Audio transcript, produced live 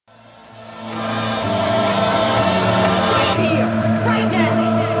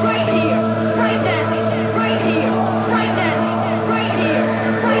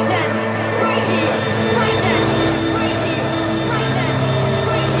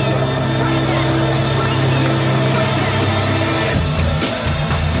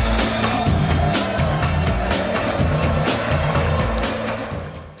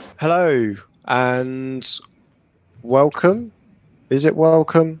and welcome. Is it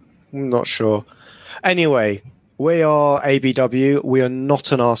welcome? I'm not sure. Anyway, we are ABW. We are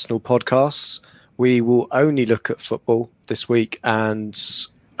not an Arsenal podcast. We will only look at football this week, and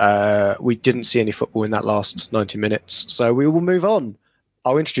we didn't see any football in that last 90 minutes. So we will move on.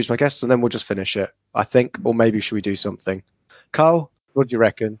 I'll introduce my guests, and then we'll just finish it, I think. Or maybe should we do something? Carl, what do you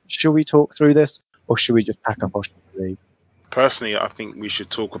reckon? Should we talk through this, or should we just pack up our shit and leave? Personally, I think we should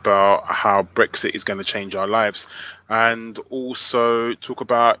talk about how Brexit is going to change our lives, and also talk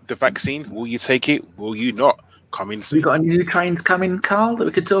about the vaccine. Will you take it? Will you not? Coming soon. We got any new trains coming, Carl, that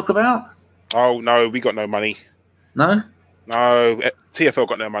we could talk about? Oh no, we got no money. No? No, TFL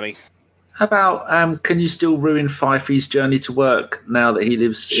got no money. How about, can you still ruin Fifey's journey to work now that he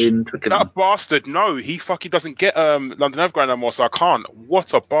lives in Twickenham? That bastard, no, he fucking doesn't get London Overground no more, so I can't.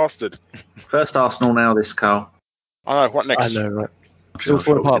 What a bastard. First Arsenal now, this, Carl. I know, what next? I know, right? It's all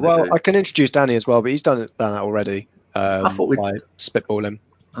falling apart. Well, I can introduce Danny as well, but he's done that already I thought we'd... by spitballing.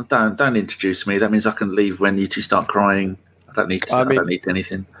 Don't introduce me. That means I can leave when you two start crying. I don't need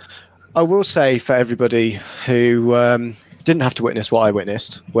anything. I will say for everybody who didn't have to witness what I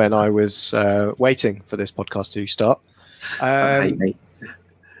witnessed when I was waiting for this podcast to start. Hate me.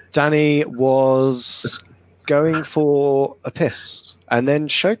 Danny was going for a piss and then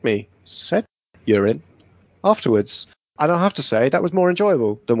showed me said urine afterwards. And I have to say, that was more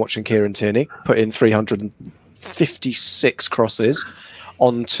enjoyable than watching Kieran Tierney put in 356 crosses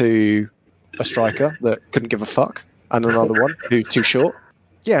onto a striker that couldn't give a fuck, and another one who's too short.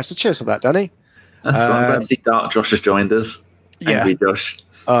 Yeah, so cheers for that, Danny. That's I'm glad to see Dark Josh has joined us. Yeah. Angry Josh.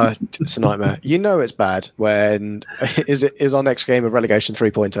 It's a nightmare. You know it's bad when is our next game of relegation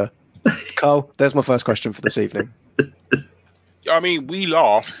 3-pointer. Carl, there's my first question for this evening. I mean, we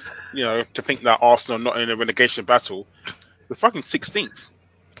laugh, to think that Arsenal are not in a relegation battle. We're fucking 16th.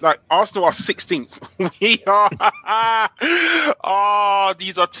 Like, Arsenal are 16th. We are. Oh,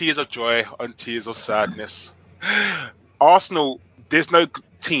 these are tears of joy and tears of sadness. Arsenal, there's no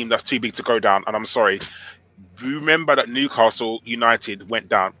team that's too big to go down, and I'm sorry. Remember that Newcastle United went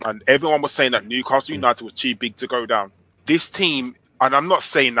down, and everyone was saying that Newcastle United was too big to go down. This team, and I'm not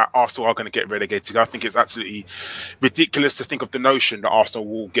saying that Arsenal are going to get relegated. I think it's absolutely ridiculous to think of the notion that Arsenal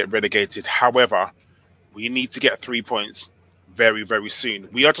will get relegated. However, we need to get 3 points very, very soon.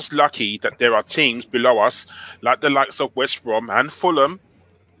 We are just lucky that there are teams below us, like the likes of West Brom and Fulham,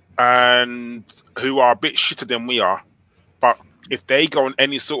 and who are a bit shitter than we are. But if they go on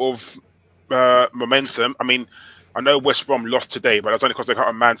any sort of momentum, I mean, I know West Brom lost today, but that's only because they got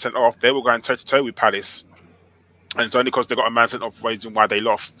a man sent off. They were going toe-to-toe with Palace. And it's only because they got a man sent off reason why they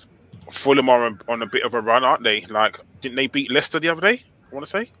lost. Fulham are on a bit of a run, aren't they? Like, didn't they beat Leicester the other day, I want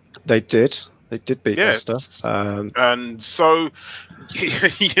to say? They did. They did beat Leicester. And so,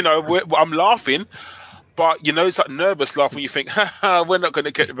 I'm laughing, but, it's that nervous laugh when you think, we're not going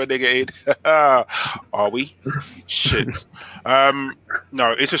to get relegated. Are we? Shit. No,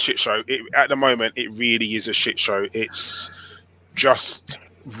 it's a shit show. At the moment, it really is a shit show. It's just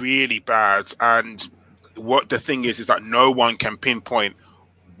really bad. And what the thing is that no one can pinpoint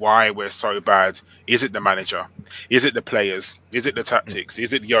why we're so bad. Is it the manager? Is it the players? Is it the tactics?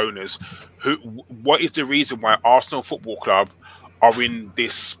 Is it the owners? What is the reason why Arsenal Football Club are in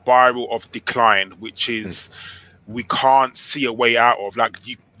this spiral of decline, which is we can't see a way out of? Like,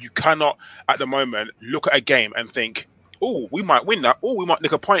 you cannot at the moment look at a game and think, oh, we might win that. Oh, we might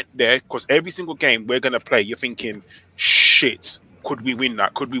nick a point there, because every single game we're going to play, you're thinking, shit, could we win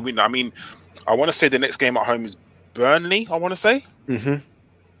that? Could we win that? I mean, I want to say the next game at home is Burnley, I want to say. Mm-hmm.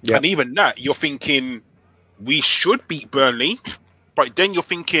 Yep. And even that, you're thinking we should beat Burnley, but then you're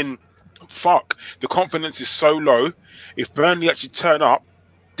thinking, fuck, the confidence is so low. If Burnley actually turn up,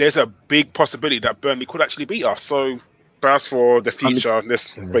 there's a big possibility that Burnley could actually beat us. So, as for the future,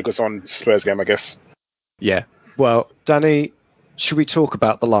 let's focus on Spurs game, I guess. Yeah. Well, Danny, should we talk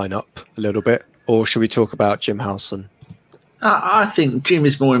about the lineup a little bit, or should we talk about Jim Howson? I think Jim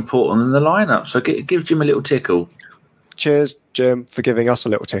is more important than the lineup, so give Jim a little tickle. Cheers, Jim, for giving us a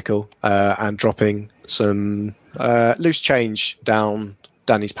little tickle and dropping some loose change down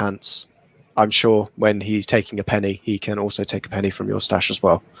Danny's pants. I'm sure when he's taking a penny, he can also take a penny from your stash as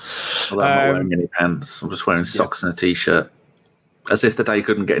well. Although I'm not wearing any pants. I'm just wearing socks and a T-shirt. As if the day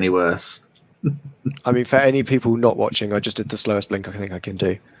couldn't get any worse. I mean, for any people not watching, I just did the slowest blink I think I can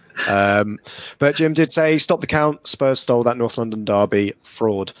do. But Jim did say, stop the count. Spurs stole that North London derby.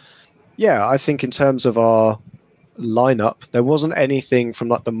 Fraud. Yeah, I think in terms of our lineup, there wasn't anything from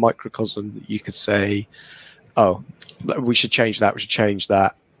like the microcosm that you could say, oh, we should change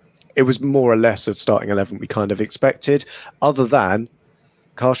that. It was more or less a starting 11 we kind of expected, other than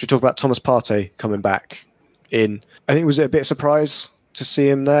Carl, should we talk about Thomas Partey coming back in? I think was it a bit of surprise to see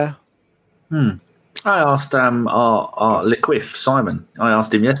him there? I asked our Liquif, Simon, I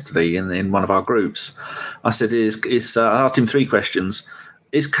asked him yesterday in one of our groups. I said, I asked him 3 questions.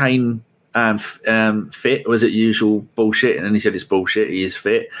 Is Kane fit, or is it usual bullshit? And he said it's bullshit, he is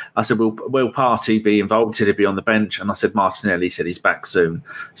fit. I said, will Partey be involved? He said he'd be on the bench. And I said, Martinelli said he's back soon.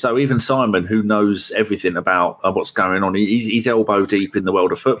 So even Simon, who knows everything about what's going on, he's elbow deep in the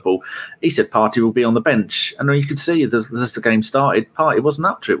world of football, he said Partey will be on the bench. And you could see as the game started, Partey wasn't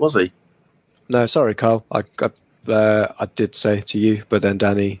up to it, was he? No, sorry, Carl. I did say to you, but then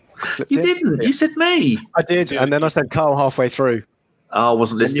Danny flipped You didn't. Yeah. You said me. I did, and then I said Carl halfway through. I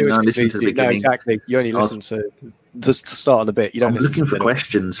wasn't listening. I listened to the beginning. No, exactly. You only listened to the start of the bit. You don't. I'm looking for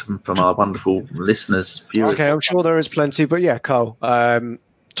questions from our wonderful listeners, viewers. Okay, I'm sure there is plenty, but yeah, Carl.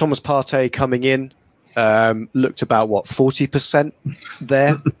 Thomas Partey coming in looked about 40%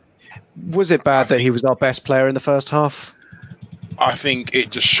 there. Was it bad that he was our best player in the first half? I think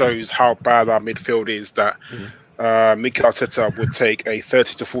it just shows how bad our midfield is that Mikel Arteta would take a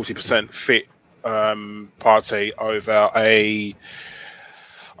 30 to 40% fit Partey over a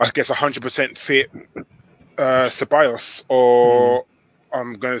 100% fit Ceballos, or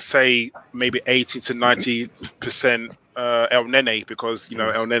I'm going to say maybe 80 to 90% El Nene, because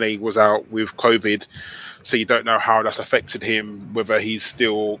El Nene was out with COVID, so you don't know how that's affected him, whether he's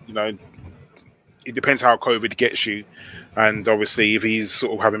still, it depends how COVID gets you. And obviously, if he's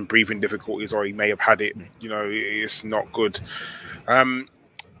sort of having breathing difficulties, or he may have had it, it's not good.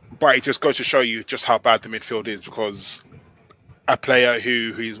 But it just goes to show you just how bad the midfield is, because a player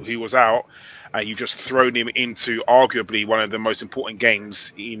who was out, and you've just thrown him into arguably one of the most important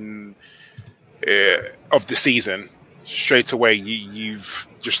games of the season. Straight away, you've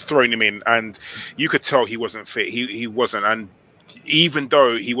just thrown him in, and you could tell he wasn't fit. He wasn't, and even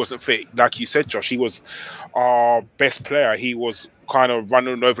though he wasn't fit, like you said, Josh, he was our best player. He was kind of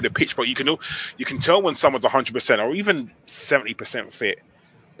running over the pitch, but you can tell when someone's 100% or even 70% fit.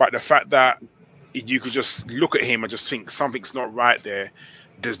 But the fact that you could just look at him and just think something's not right there,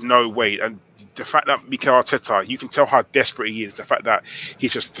 there's no way. And the fact that Mikel Arteta, you can tell how desperate he is. The fact that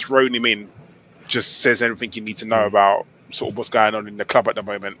he's just thrown him in just says everything you need to know about sort of what's going on in the club at the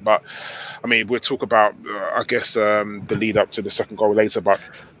moment. But I mean, we'll talk about, I guess, the lead up to the second goal later. But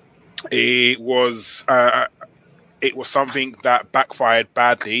it was something that backfired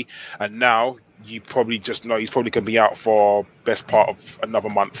badly, and now you probably just know he's probably going to be out for best part of another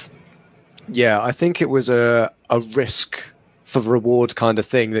month. Yeah, I think it was a risk for reward kind of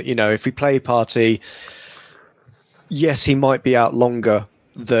thing that, if we play Partey, yes, he might be out longer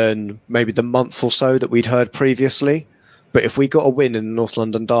than maybe the month or so that we'd heard previously. But if we got a win in the North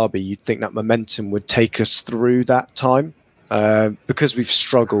London derby, you'd think that momentum would take us through that time, because we've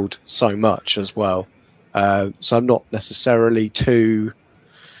struggled so much as well. So I'm not necessarily too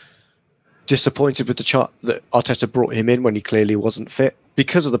disappointed with the chart that Arteta brought him in when he clearly wasn't fit,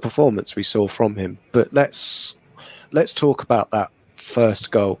 because of the performance we saw from him. But let's talk about that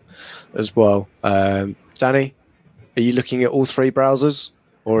first goal as well. Danny, are you looking at all 3 browsers,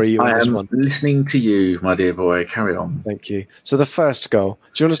 or are you on this one? I am listening to you, my dear boy. Carry on. Thank you. So the first goal,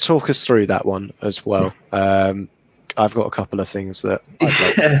 do you want to talk us through that one as well? I've got a couple of things that I'd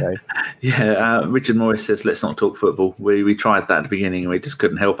like to say. Yeah, Richard Morris says, let's not talk football. We tried that at the beginning and we just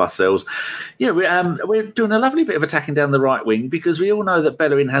couldn't help ourselves. Yeah, we're doing a lovely bit of attacking down the right wing, because we all know that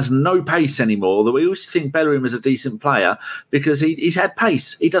Bellerin has no pace anymore. That we always think Bellerin was a decent player because he's had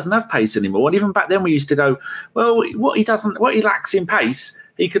pace. He doesn't have pace anymore. And even back then we used to go, well, what he lacks in pace,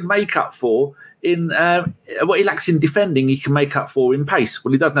 he could make up for in what he lacks in defending, he can make up for in pace.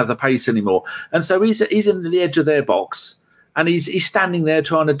 Well, he doesn't have the pace anymore, and so he's in the edge of their box, and he's standing there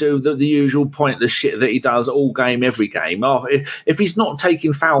trying to do the usual pointless shit that he does all game, every game. Oh, if he's not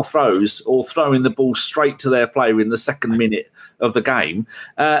taking foul throws or throwing the ball straight to their player in the second minute of the game,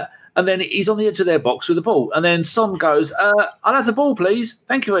 and then he's on the edge of their box with the ball. And then Son goes, I'll have the ball, please.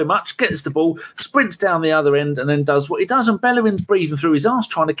 Thank you very much. Gets the ball, sprints down the other end, and then does what he does. And Bellerin's breathing through his arse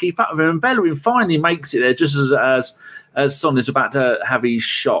trying to keep up with him. And Bellerin finally makes it there just as Son is about to have his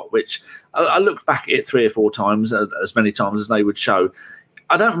shot, which I looked back at it 3 or 4 times, as many times as they would show.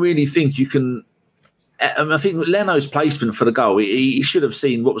 I don't really think you can... I think Leno's placement for the goal, he should have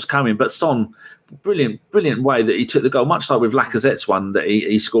seen what was coming, but Son, brilliant way that he took the goal, much like with Lacazette's one that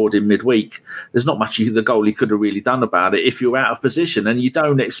he scored in midweek. There's not much the goal he could have really done about it if you're out of position, and you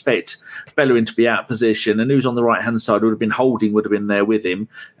don't expect Bellerin to be out of position, and who's on the right-hand side would have been Holding, would have been there with him,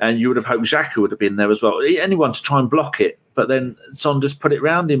 and you would have hoped Xhaka would have been there as well. Anyone to try and block it. but then Son just put it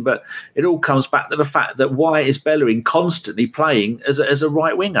round him. But it all comes back to the fact that why is Bellerin constantly playing as a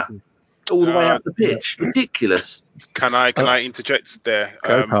right winger all the way up the pitch? Ridiculous. Can I interject there?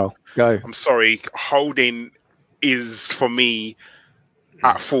 Go, Carl. Go. I'm sorry. Holding is, for me,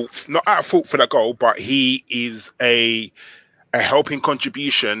 at fault. Not at fault for that goal, but he is a helping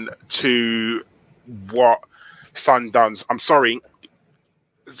contribution to what Son does. I'm sorry.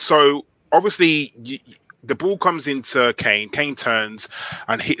 So obviously, the ball comes into Kane. Kane turns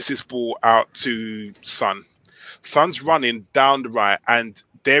and hits this ball out to Son. Son's running down the right, and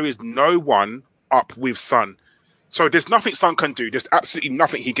there is no one up with Son. So there's nothing Son can do. There's absolutely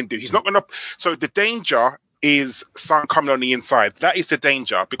nothing he can do. He's not going to. So the danger is Son coming on the inside. That is the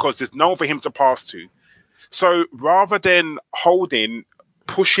danger, because there's no one for him to pass to. So rather than Holding,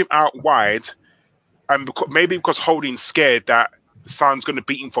 push him out wide, and maybe because Holding's scared that Son's going to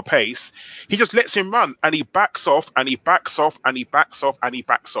beat him for pace, he just lets him run, and he backs off, and he backs off, and he backs off, and he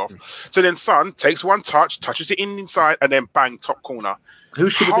backs off. So then Son takes one touch, touches it inside, and then bang, top corner. Who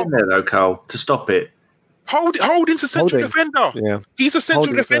should have been there though, Carl, to stop it? Holding's a central defender. Yeah. He's a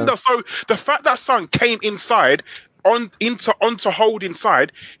central defender. So the fact that Son came inside onto Holding's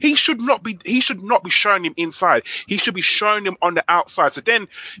side, he should not be showing him inside. He should be showing him on the outside. So then,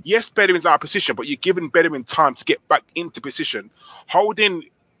 yes, Bellerin's out of position, but you're giving Bellerin time to get back into position. Holding,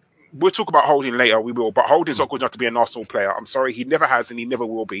 we'll talk about Holding later, we will, but Holding's not good enough to be an Arsenal player. I'm sorry, he never has and he never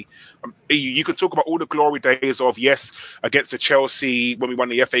will be. You can talk about all the glory days of, yes, against the Chelsea when we won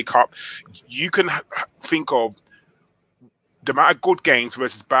the FA Cup. You can think of the amount of good games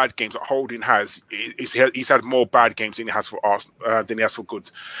versus bad games that Holding has. He's had more bad games than he has for Arsenal, than he has for good.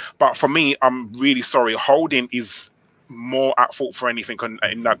 But for me, I'm really sorry. Holding is more at fault for anything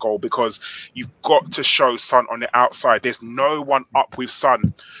in that goal, because you've got to show Son on the outside. There's no one up with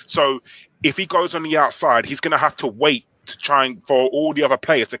Son. So if he goes on the outside, he's going to have to wait to for all the other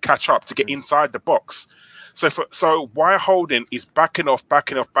players to catch up to get inside the box. So why Holding is backing off,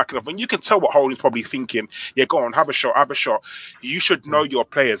 and you can tell what Holding's probably thinking. Yeah, go on, have a shot. You should know your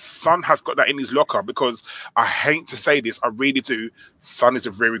players. Son has got that in his locker, because I hate to say this, I really do. Son is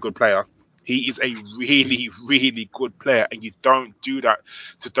a very good player. He is a really, really good player, and you don't do that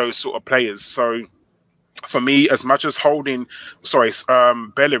to those sort of players. So for me, as much as Bellerin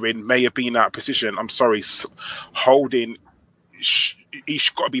may have been out of position, I'm sorry, Holding, he's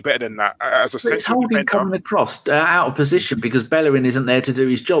got to be better than that. As a it's Holding coming across out of position because Bellerin isn't there to do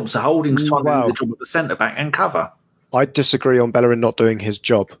his job. So Holding's trying to do the job at the centre back and cover. I disagree on Bellerin not doing his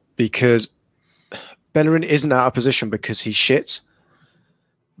job, because Bellerin isn't out of position because he's shit.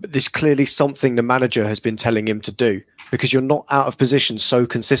 But there's clearly something the manager has been telling him to do, because you're not out of position so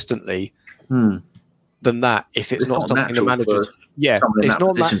consistently than that if it's not something the manager. Yeah, it's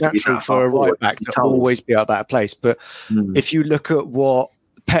not natural for a right back to always be out that place. But if you look at what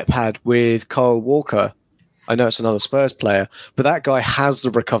Pep had with Kyle Walker, I know it's another Spurs player, but that guy has the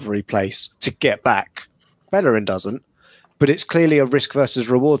recovery place to get back. Bellerin doesn't, but it's clearly a risk versus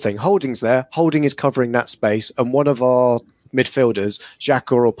reward thing. Holding's there. Holding is covering that space, and one of our midfielders,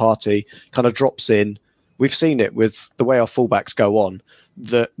 Xhaka or Partey, kind of drops in. We've seen it with the way our fullbacks go on,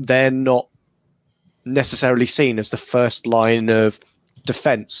 that they're not necessarily seen as the first line of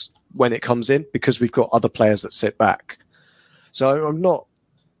defence when it comes in, because we've got other players that sit back. So I'm not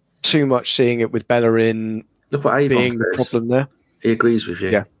too much seeing it with Bellerin being the problem there. He agrees with you.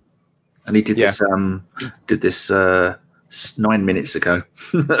 Yeah. And he did this 9 minutes ago.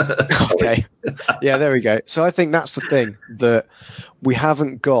 Okay. Yeah, there we go. So I think that's the thing, that we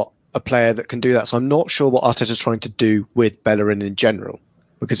haven't got a player that can do that. So I'm not sure what Arteta's trying to do with Bellerin in general,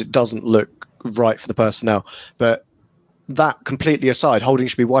 because it doesn't look right for the personnel. But that completely aside, Holding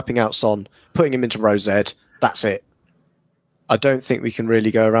should be wiping out Son, putting him into row Z. That's it. I don't think we can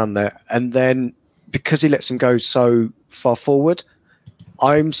really go around there. And then because he lets him go so far forward,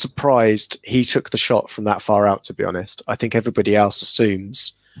 I'm surprised he took the shot from that far out, to be honest. I think everybody else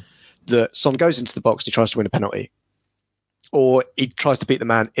assumes that Son goes into the box, he tries to win a penalty, or he tries to beat the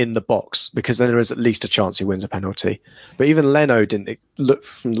man in the box, because then there is at least a chance he wins a penalty. But even Leno didn't, look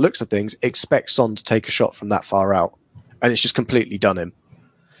from the looks of things, expect Son to take a shot from that far out. And it's just completely done him.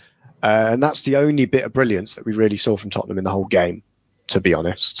 And that's the only bit of brilliance that we really saw from Tottenham in the whole game, to be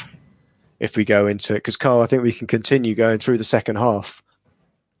honest. If we go into it, because Carl, I think we can continue going through the second half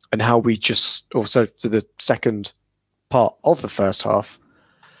and how we just, also to the second part of the first half,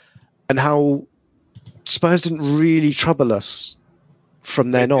 and how Spurs didn't really trouble us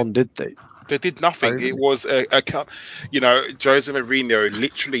from then on, did they? They did nothing. It was Jose Mourinho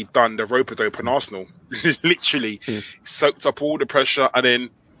literally done the rope-a-dope on Arsenal. Literally soaked up all the pressure, and then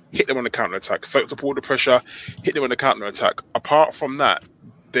hit them on the counter attack, support the pressure, hit them on the counter attack. Apart from that,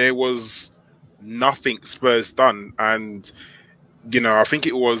 there was nothing Spurs done. And, I think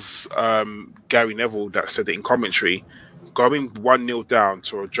it was Gary Neville that said it in commentary. Going 1-0 down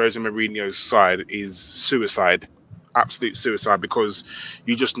to Jose Mourinho's side is suicide, absolute suicide, because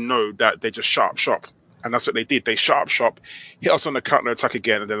you just know that they just shut up shop. And that's what they did. They shut up shop, hit us on the counter attack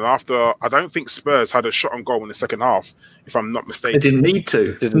again, and then after, I don't think Spurs had a shot on goal in the second half, if I'm not mistaken. They didn't need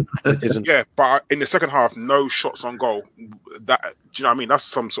to. They didn't. Yeah, but in the second half, no shots on goal. That, do you know what I mean? That's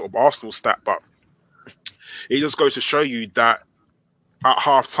some sort of Arsenal stat, but it just goes to show you that at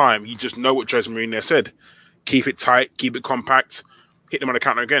half time, you just know what Jose Mourinho said. Keep it tight, keep it compact, hit them on the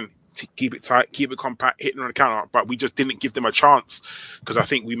counter again. Keep it tight, keep it compact, hit them on the counter. But we just didn't give them a chance, because I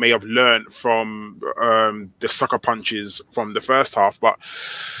think we may have learned from the sucker punches from the first half. But,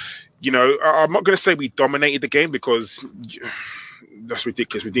 I'm not going to say we dominated the game, because that's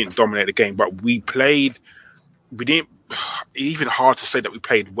ridiculous. We didn't dominate the game, but we didn't, even hard to say that we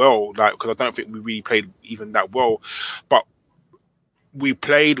played well, because I don't think we really played even that well. But we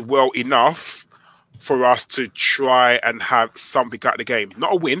played well enough for us to try and have something out of the game.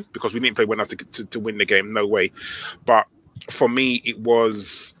 Not a win, because we didn't play well enough to win the game, no way. But for me, it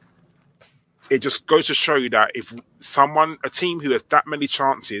just goes to show you that if a team who has that many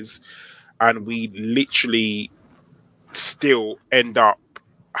chances, and we literally still end up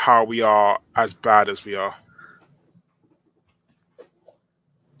how we are, as bad as we are.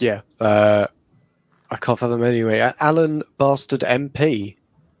 Yeah, I can't fathom anyway. Alan Bastard MP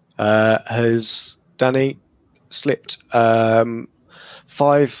has, Danny, slipped 5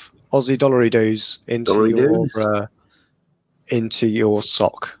 Aussie dollary-doos into your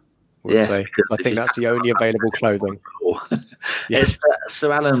sock. We'll say. I think that's the only available clothing. Yes. It's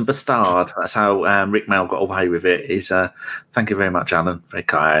Sir Alan Bastard. That's how Rick Mail got away with it. Thank you very much, Alan. Very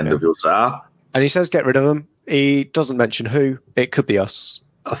kind of you, sir. And he says get rid of them. He doesn't mention who. It could be us.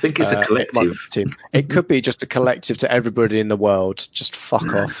 I think it's a collective. It could be just a collective to everybody in the world. Just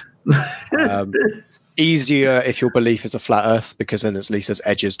fuck off. Easier if your belief is a flat earth, because then at least there's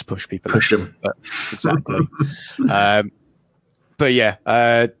edges to push people. Push them. Exactly. But yeah,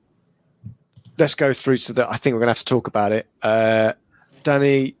 let's go through to I think we're going to have to talk about it.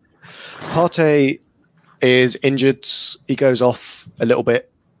 Danny, Partey is injured. He goes off a little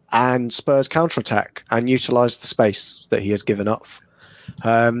bit, and Spurs counterattack and utilise the space that he has given up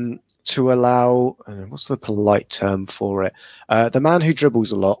to allow, what's the polite term for it? The man who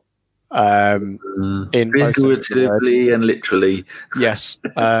dribbles a lot. In figuratively and literally. Yes.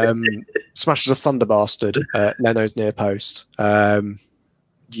 Smashes a thunder bastard at Leno's near post.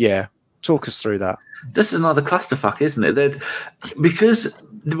 Yeah. Talk us through that. This is another clusterfuck, isn't it? Because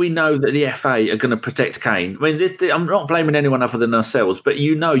we know that the FA are going to protect Kane. I mean, I'm not blaming anyone other than ourselves, but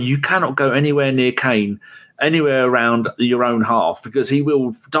you cannot go anywhere near Kane, anywhere around your own half, because he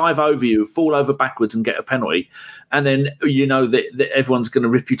will dive over you, fall over backwards and get a penalty. And then that everyone's going to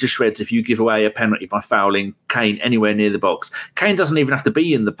rip you to shreds if you give away a penalty by fouling Kane anywhere near the box. Kane doesn't even have to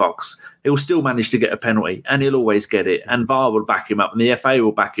be in the box. He'll still manage to get a penalty, and he'll always get it. And VAR will back him up, and the FA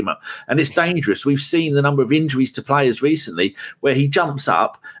will back him up. And it's dangerous. We've seen the number of injuries to players recently where he jumps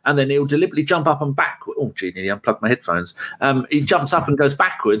up, and then he'll deliberately jump up and backward. Oh, gee, nearly unplugged my headphones. He jumps up and goes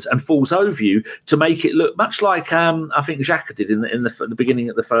backwards and falls over you to make it look much like I think Xhaka did in the beginning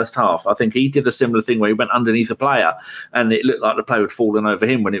of the first half. I think he did a similar thing where he went underneath a player, and it looked like the player had fallen over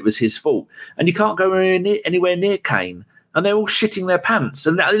him when it was his fault. And you can't go anywhere near Kane. And they're all shitting their pants.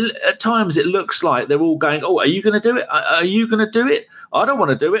 And at times it looks like they're all going, oh, are you going to do it? Are you going to do it? I don't want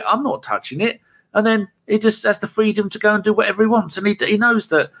to do it. I'm not touching it. And then he just has the freedom to go and do whatever he wants. And he knows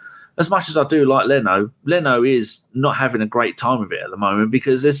that, as much as I do like Leno is not having a great time of it at the moment,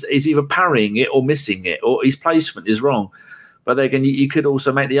 because he's either parrying it or missing it, or his placement is wrong. But then again, you could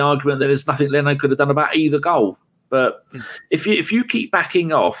also make the argument that there's nothing Leno could have done about either goal. But if you keep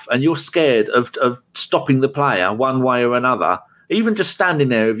backing off and you're scared of stopping the player one way or another, even just standing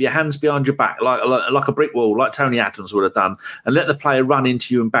there with your hands behind your back like a brick wall, like Tony Adams would have done, and let the player run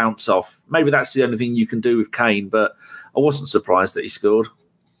into you and bounce off, maybe that's the only thing you can do with Kane. But I wasn't surprised that he scored.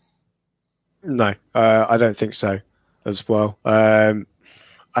 No, I don't think so as well.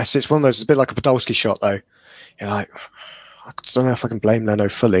 It's one of those, it's a bit like a Podolski shot, though. You're like, I don't know if I can blame Leno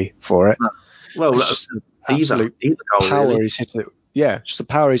fully for it. No. Well, just absolute power really. He's hit it. Yeah, just the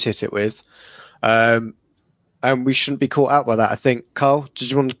power he's hit it with. And we shouldn't be caught out by that. I think, Carl, did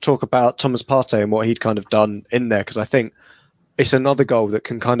you want to talk about Thomas Partey and what he'd kind of done in there? Because I think it's another goal that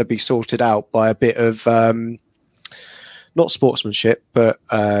can kind of be sorted out by a bit of, not sportsmanship, but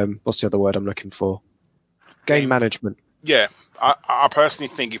what's the other word I'm looking for? Game management. Yeah, I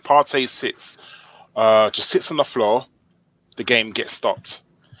personally think if Partey just sits on the floor, the game gets stopped.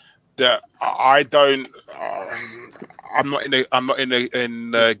 I don't. I'm not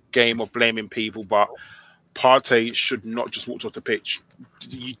in the game of blaming people, but Partey should not just walk off the pitch.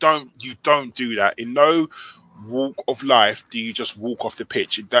 You don't do that. In no walk of life do you just walk off the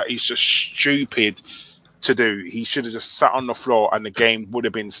pitch. That is just stupid to do. He should have just sat on the floor and the game would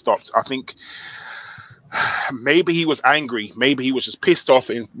have been stopped. I think maybe he was angry. Maybe he was just pissed off,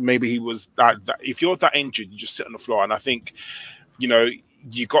 and maybe he was that if you're that injured, you just sit on the floor. And I think, you know,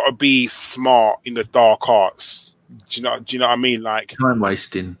 you got to be smart in the dark arts. Do you know what I mean? Like time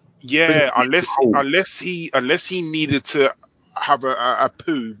wasting. yeah, unless he needed to have a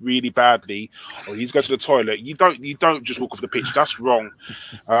poo really badly, or he's going to the toilet. You don't just walk off the pitch. That's wrong.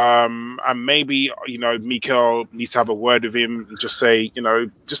 And maybe Mikel needs to have a word with him and just say,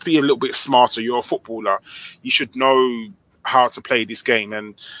 just be a little bit smarter. You're a footballer. You should know how to play this game.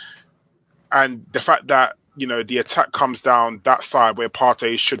 And the fact that the attack comes down that side where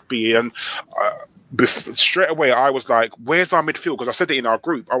Partey should be, and straight away I was like, where's our midfield? Because I said it in our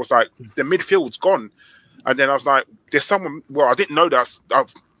group. I was like, the midfield's gone. And then I was like, there's someone. Well, I didn't know that.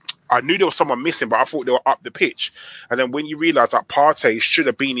 I knew there was someone missing, but I thought they were up the pitch. And then when you realise that Partey should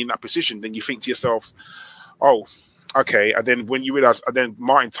have been in that position, then you think to yourself, oh, okay. And then when you realise, and then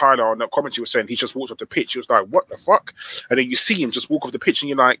Martin Tyler on that commentary was saying he just walked off the pitch. He was like, what the fuck? And then you see him just walk off the pitch and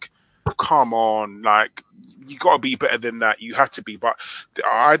you're like, come on, like, you got to be better than that. You have to be. But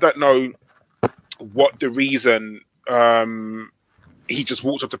I don't know what the reason he just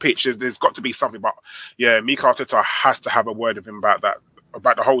walked off the pitch. There's got to be something. But yeah, Mikel Arteta has to have a word with him about that,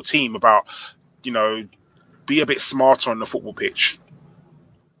 about the whole team, about be a bit smarter on the football pitch.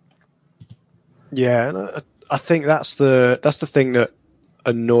 Yeah, and I think that's the thing that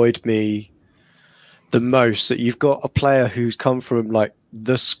annoyed me the most, that you've got a player who's come from like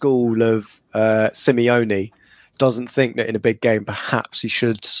the school of Simeone, doesn't think that in a big game perhaps he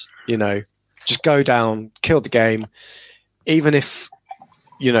should just go down, kill the game, even if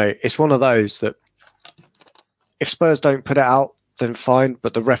it's one of those that if Spurs don't put it out, then fine,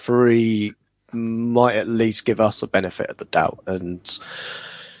 but the referee might at least give us a benefit of the doubt, and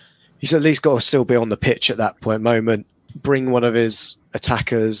he's at least got to still be on the pitch at that moment, bring one of his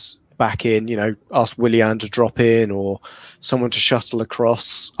attackers back in, ask Willian to drop in or someone to shuttle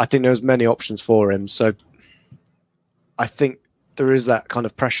across. I think there's many options for him, so I think there is that kind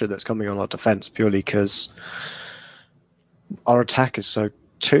of pressure that's coming on our defence purely because our attack is so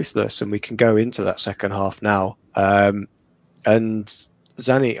toothless, and we can go into that second half now. And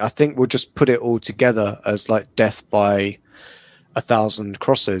Zani, I think we'll just put it all together as like death by 1,000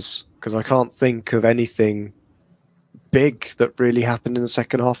 crosses, because I can't think of anything big that really happened in the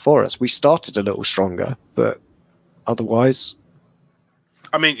second half for us. We started a little stronger, but otherwise,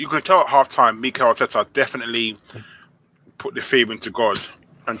 I mean, you could tell at half-time, Mikel Arteta definitely put the fear into God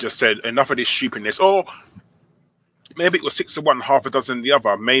and just said, enough of this stupidness. Or maybe it was 6-1, half a dozen the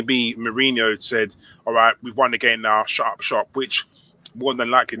other. Maybe Mourinho said, all right, we've won the game now, shut up shop, which more than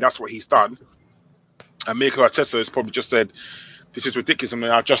likely that's what he's done. And Mikel Arteta has probably just said, this is ridiculous. I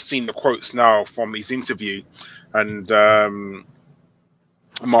mean, I've just seen the quotes now from his interview, and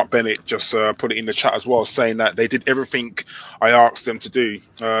Mark Bennett just put it in the chat as well, saying that they did everything I asked them to do.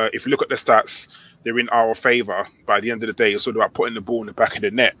 If you look at the stats, they're in our favour. But at the end of the day, it's all about putting the ball in the back of the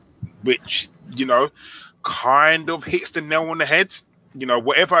net, which, kind of hits the nail on the head.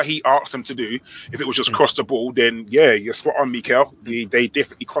 Whatever he asked them to do, if it was just cross the ball, then yeah, you're spot on, Mikel. They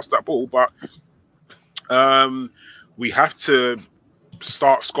definitely crossed that ball, but we have to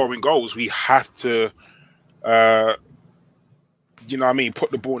start scoring goals. We have to, put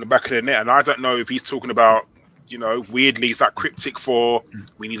the ball in the back of the net. And I don't know if he's talking about, weirdly, is that cryptic for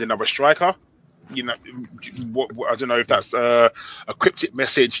we need another striker? I don't know if that's a cryptic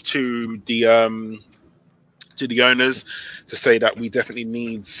message to the owners to say that we definitely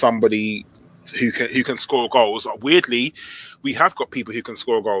need somebody who can score goals. Weirdly, we have got people who can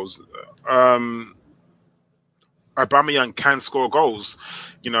score goals. Aubameyang can score goals.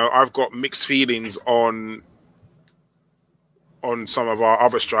 I've got mixed feelings on some of our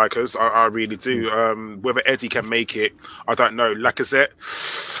other strikers. I really do. Whether Eddie can make it, I don't know. Lacazette,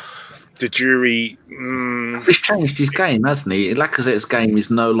 the jury. He's changed his game, hasn't he? Lacazette's game is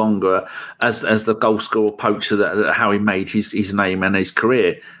no longer as the goal scorer poacher that how he made his name and his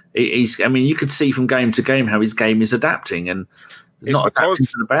career. You could see from game to game how his game is adapting, and not adapting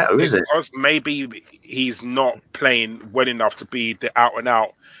to the better, is it? Because maybe he's not playing well enough to be the out and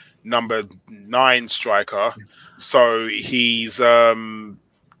out number 9 striker. So he's trying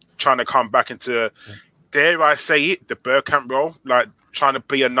to come back into dare I say it, the Bergkamp role, like trying to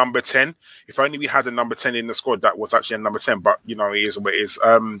be a number 10. If only we had a number 10 in the squad that was actually a number 10, but it is what it is.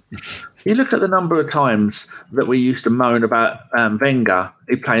 You look at the number of times that we used to moan about Wenger.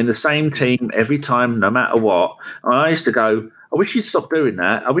 He'd play in the same team every time, no matter what. And I used to go, I wish you'd stop doing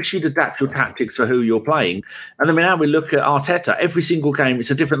that. I wish you'd adapt your tactics for who you're playing. And then now we look at Arteta. Every single game,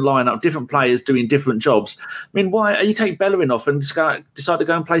 it's a different lineup, different players doing different jobs. I mean, why you take Bellerin off and decide to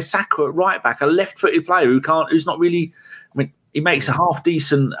go and play Saka at right back, a left-footed player who's not really. I mean, he makes a half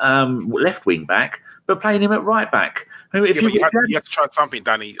decent left wing back, but playing him at right back. I mean, you have to try something,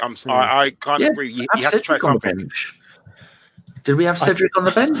 Danny. I can't agree. You have to try something. Did we have Cedric on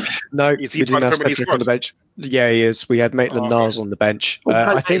the bench? No, we didn't have Cedric on the bench. Yeah, he is. We had Maitland-Niles on the bench.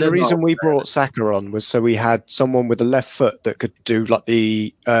 I think the reason we brought Saka on was so we had someone with a left foot that could do like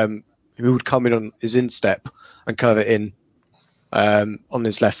the who would come in on his instep and curve it in on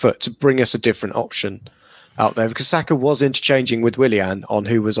his left foot to bring us a different option out there, because Saka was interchanging with Willian on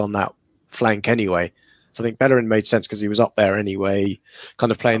who was on that flank anyway. So I think Bellerin made sense because he was up there anyway,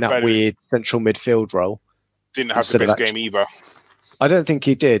 kind of playing that weird central midfield role. Didn't have the best game either. I don't think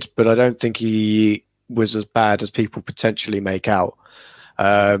he did, but I don't think he was as bad as people potentially make out.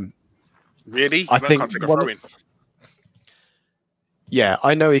 Really? I think can't take a throw in. Yeah,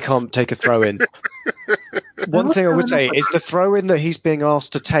 I know he can't take a throw in. One thing I would say is the throw in that he's being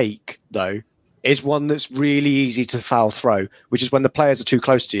asked to take, though, is one that's really easy to foul throw, which is when the players are too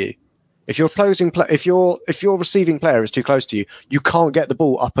close to you. If your receiving player is too close to you, you can't get the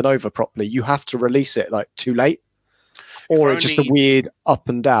ball up and over properly. You have to release it like too late, or it's just a weird up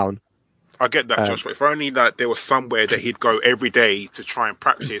and down. I get that, Josh. But if only that there was somewhere that he'd go every day to try and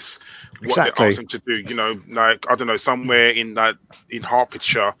practice what they asked him to do. Like I don't know, somewhere in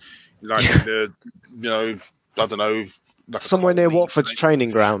Hertfordshire, like I don't know. Like somewhere near Watford's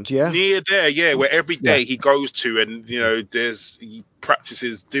training ground, yeah? Near there, yeah, where every day he goes to and, he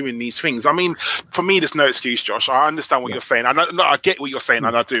practices doing these things. I mean, for me, there's no excuse, Josh. I understand what you're saying. I get what you're saying,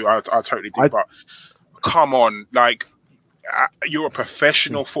 and I do. I totally do. But come on, like, you're a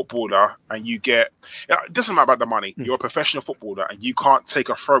professional footballer and you get... It doesn't matter about the money. You're a professional footballer and you can't take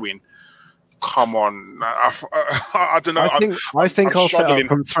a throw-in. Come on. I don't know. I think our setup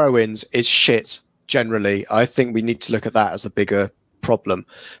from throw-ins is shit. Generally, I think we need to look at that as a bigger problem,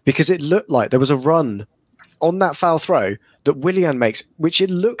 because it looked like there was a run on that foul throw that Willian makes, which it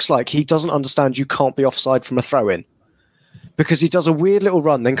looks like he doesn't understand you can't be offside from a throw-in, because he does a weird little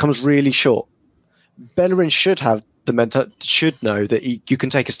run, then comes really short. Bellerin should have should know that you can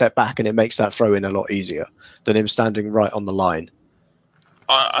take a step back and it makes that throw-in a lot easier than him standing right on the line.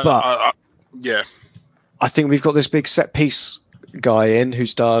 Yeah, I think we've got this big set piece guy in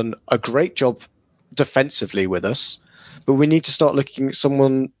who's done a great job defensively with us, but we need to start looking at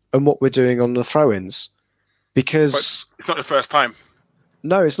someone and what we're doing on the throw-ins, because but it's not the first time.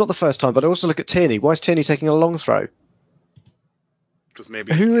 No, it's not the first time. But I also look at Tierney. Why is Tierney taking a long throw? Because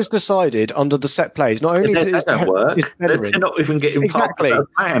maybe who has decided under the set plays? Not only does that work, they're not even getting exactly.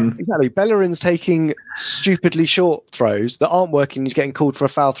 Bellerin's taking stupidly short throws that aren't working. He's getting called for a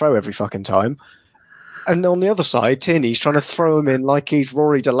foul throw every fucking time. And on the other side, Tierney's trying to throw him in like he's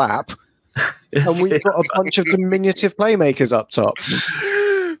Rory Delap. And we've got a bunch of diminutive playmakers up top.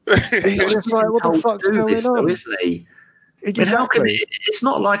 He's just like, what the fuck's going on? Isn't he? Exactly. I mean, it's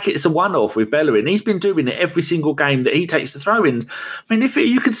not like it's a one-off with Bellerin. He's been doing it every single game that he takes the throw-ins. I mean,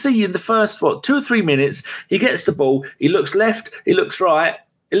 you can see in the first 2 or 3 minutes, he gets the ball, he looks left, he looks right,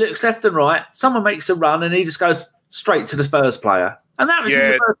 he looks left and right. Someone makes a run, and he just goes straight to the Spurs player. And that was in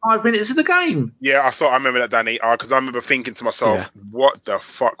the first 5 minutes of the game. Yeah, I remember that, Danny, because I remember thinking to myself, what the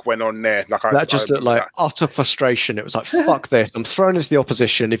fuck went on there? That just looked like utter frustration. It was like, fuck this. I'm throwing it to the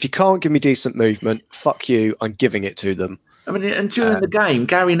opposition. If you can't give me decent movement, fuck you. I'm giving it to them. I mean, and during the game,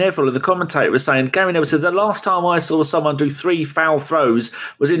 Gary Neville, the commentator, was saying, Gary Neville said, the last time I saw someone do 3 foul throws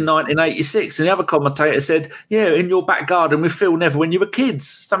was in 1986. And the other commentator said, yeah, in your back garden with Phil Neville when you were kids,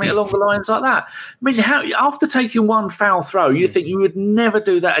 something along the lines like that. I mean, after taking 1 foul throw, you think you would never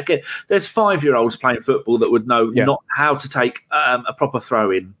do that again. There's 5-year-olds playing football that would know not how to take a proper throw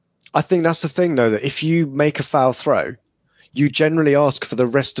in. I think that's the thing, though, that if you make a foul throw, you generally ask for the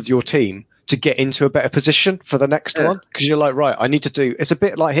rest of your team to get into a better position for the next one, because you're like, right, I need to do. It's a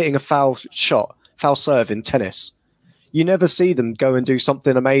bit like hitting a foul serve in tennis. You never see them go and do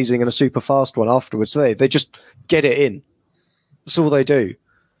something amazing and a super fast one afterwards. They just get it in. That's all they do.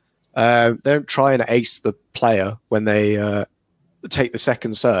 They don't try and ace the player when they take the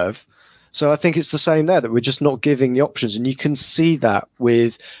second serve. So I think it's the same there, that we're just not giving the options, and you can see that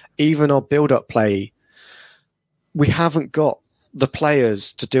with even our build-up play. We haven't got the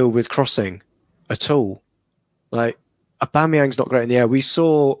players to deal with crossing. at all. Like, Aubameyang's not great in the air. We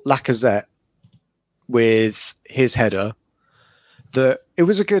saw Lacazette with his header. It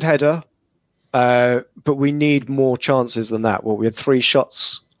was a good header, but we need more chances than that. Well, we had 3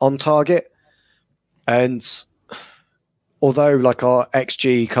 shots on target, and although like our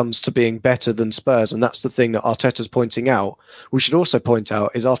XG comes to being better than Spurs, and that's the thing that Arteta's pointing out, we should also point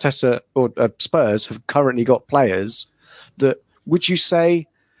out is Spurs have currently got players that would you say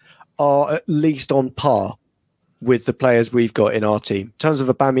are at least on par with the players we've got in our team in terms of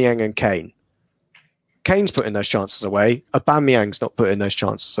Aubameyang and Kane. Kane's putting those chances away. Aubameyang's not putting those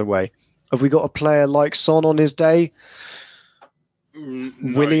chances away. Have we got a player like Son on his day?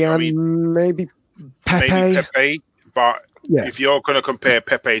 No, Willian, maybe Pepe. Maybe Pepe, but Yeah. if you're going to compare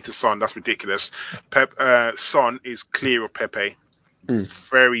Pepe to Son, that's ridiculous. Son is clear of Pepe.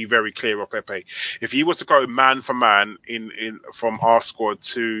 Very, very clear of Pepe. If he was to go man for man in from our squad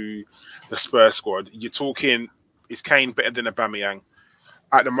to the Spurs squad, you're talking, is Kane better than Aubameyang?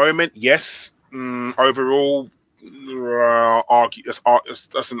 At the moment, yes. Overall,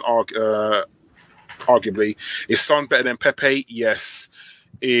 arguably. Is Son better than Pepe? Yes.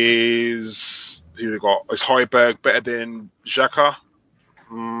 Is who we got? Is Højbjerg better than Xhaka?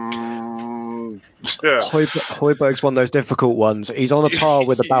 Yeah. Højbjerg's one of those difficult ones. He's on a par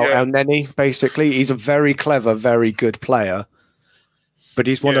with about Yeah. El Neni, basically. He's a very clever, very good player. But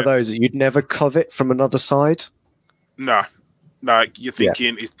he's one of those that you'd never covet from another side. Nah. You're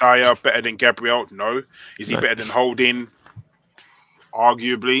thinking, is Dyer better than Gabriel? No. Is he better than Holding?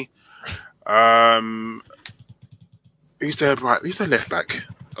 Arguably. Who's the left back?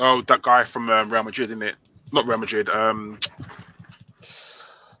 Oh, that guy from Real Madrid, isn't it? Not Real Madrid.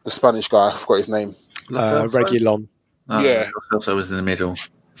 The Spanish guy. I forgot his name. Reguilon. Yeah. Celso was in the middle.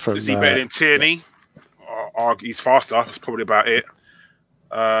 Is he better than Tierney? He's faster. That's probably about it.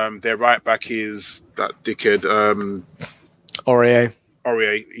 Their right back is that dickhead. Aurier.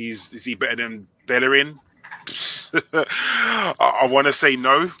 Is he better than Bellerin? I want to say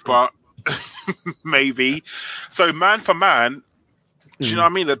no, but maybe. So man for man, do you know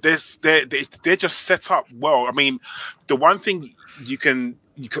what I mean? That they're just set up well. I mean, the one thing you can't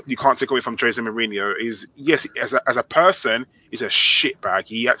take away from Jose Mourinho is, yes, as a person, he's a shitbag.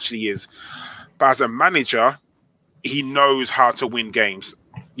 He actually is. But as a manager, he knows how to win games.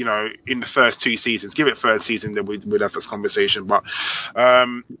 You know, in the first 2 seasons, give it third season, then we'd have this conversation. But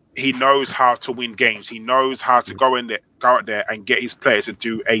he knows how to win games. He knows how to go out there and get his players to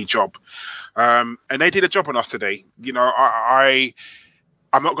do a job. And they did a job on us today. You know,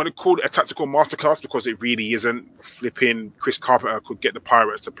 I'm not going to call it a tactical masterclass because it really isn't. Flipping Chris Carpenter could get the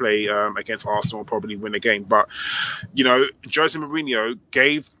Pirates to play against Arsenal and probably win the game. But, you know, Jose Mourinho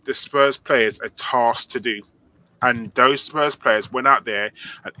gave the Spurs players a task to do. And those Spurs players went out there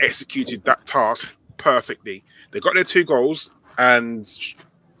and executed that task perfectly. They got their 2 goals and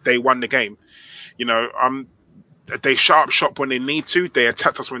they won the game. You know, they shut up shop when they need to. They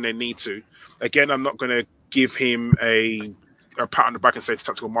attacked us when they need to. Again, I'm not going to give him a pat on the back and say it's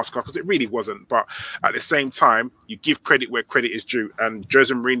tactical masterclass because it really wasn't. But at the same time, you give credit where credit is due. And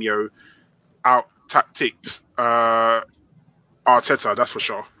Jose Mourinho out-tacticked Arteta, that's for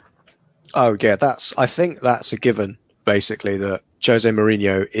sure. Oh, yeah, I think that's a given, basically, that Jose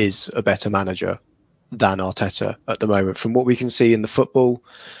Mourinho is a better manager than Arteta at the moment, from what we can see in the football.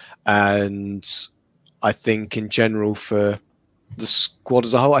 And I think in general for the squad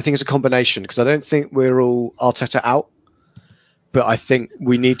as a whole, I think it's a combination, because I don't think we're all Arteta out, but I think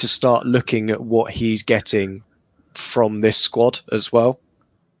we need to start looking at what he's getting from this squad as well.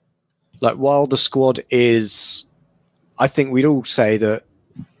 Like, while the squad is, I think we'd all say that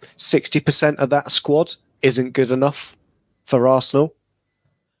 60% of that squad isn't good enough for Arsenal.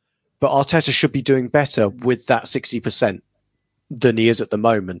 But Arteta should be doing better with that 60% than he is at the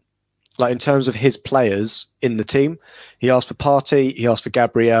moment. Like, in terms of his players in the team, he asked for Partey, he asked for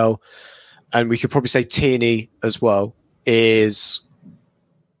Gabriel, and we could probably say Tierney as well, is,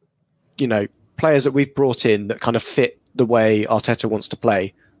 you know, players that we've brought in that kind of fit the way Arteta wants to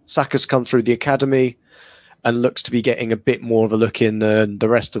play. Saka's come through the academy and looks to be getting a bit more of a look in than the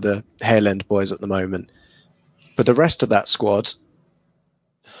rest of the Hairland boys at the moment. But the rest of that squad,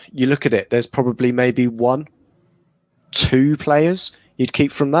 you look at it, there's probably maybe 1, 2 players you'd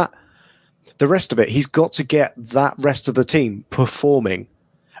keep from that. The rest of it, he's got to get that rest of the team performing.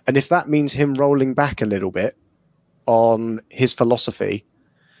 And if that means him rolling back a little bit on his philosophy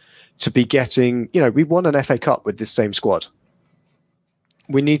to be getting, you know, we won an FA Cup with this same squad.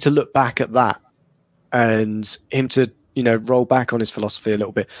 We need to look back at that and him to, you know, roll back on his philosophy a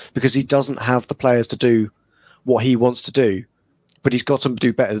little bit, because he doesn't have the players to do what he wants to do but he's got to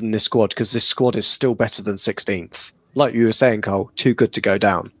do better than this squad because this squad is still better than 16th. Like you were saying, Cole, too good to go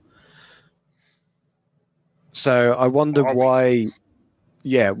down. So I wonder why,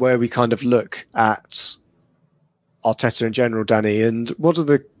 where we kind of look at Arteta in general, Danny, and what are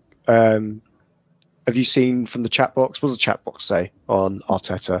the have you seen from the chat box? What does the chat box say on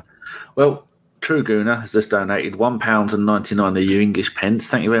Arteta? Well, True Gooner has just donated £1.99 EU English pence.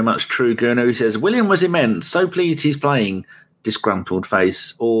 Thank you very much, True Gooner. He says, William was immense. So pleased he's playing. Disgruntled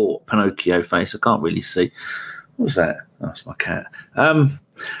face or Pinocchio face. I can't really see. What was that? Oh, that's my cat.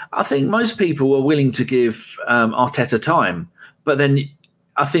 I think most people are willing to give Arteta time, but then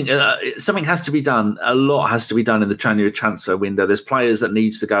I think something has to be done. A lot has to be done in the January transfer window. There's players that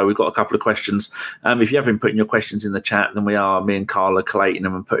needs to go. We've got a couple of questions. If you have been putting your questions in the chat, then me and Carl are collating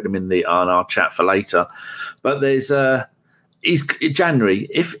them and putting them on our chat for later. But there's January.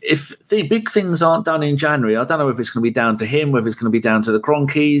 If the big things aren't done in January, I don't know if it's going to be down to him, whether it's going to be down to the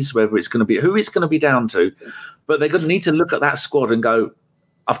Cronkies, whether it's going to be who it's going to be down to. But they're going to need to look at that squad and go,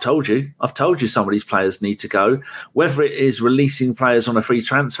 I've told you some of these players need to go. Whether it is releasing players on a free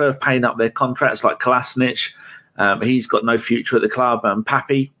transfer, paying up their contracts like Kolasinac, he's got no future at the club.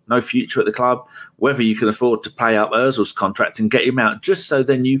 Pappy, no future at the club. Whether you can afford to pay up Ozil's contract and get him out, just so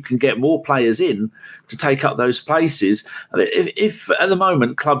then you can get more players in to take up those places. If at the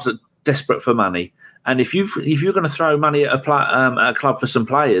moment clubs are desperate for money, and if you're going to throw money at a club for some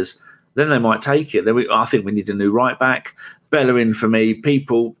players, then they might take it. I think we need a new right back. Bellerin for me,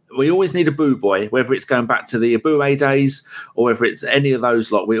 we always need a boo boy, whether it's going back to the Abue days or whether it's any of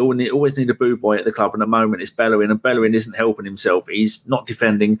those lot. We always need a boo boy at the club. And at the moment, it's Bellerin, and Bellerin isn't helping himself. He's not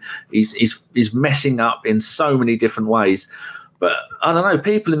defending. He's messing up in so many different ways. But I don't know,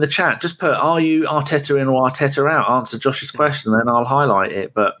 people in the chat, just put, are you Arteta in or Arteta out? Answer Josh's question, and then I'll highlight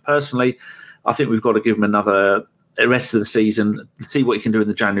it. But personally, I think we've got to give him the rest of the season, see what he can do in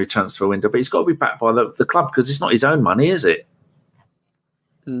the January transfer window. But he's got to be backed by the club because it's not his own money, is it?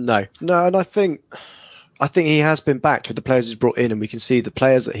 No, and I think he has been backed with the players he's brought in, and we can see the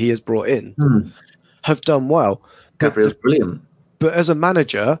players that he has brought in have done well. Gabriel's brilliant. But as a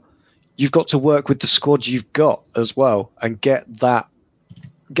manager, you've got to work with the squad you've got as well and get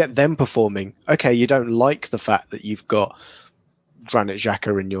them performing. Okay, you don't like the fact that you've got Granit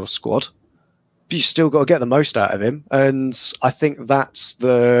Xhaka in your squad, but you still got to get the most out of him. And I think that's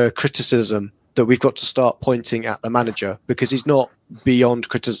the criticism that we've got to start pointing at the manager, because he's not beyond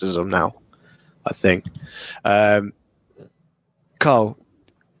criticism now, I think. Carl,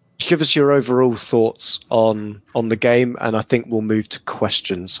 give us your overall thoughts on the game, and I think we'll move to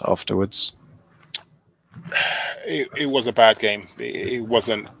questions afterwards. It was a bad game. It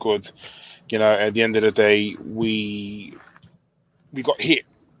wasn't good. At the end of the day, we got hit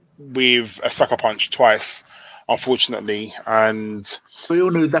with a sucker punch twice, unfortunately, and we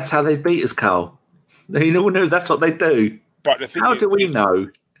all knew that's how they beat us, Carl. We all knew that's what they do. But the thing how do we know?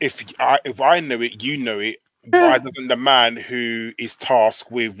 If I know it, you know it. Why doesn't the man who is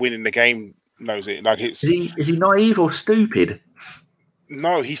tasked with winning the game knows it? Like, is he naive or stupid?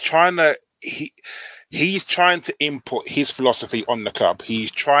 No, he's trying to input his philosophy on the club.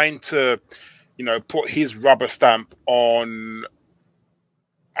 He's trying to, put his rubber stamp on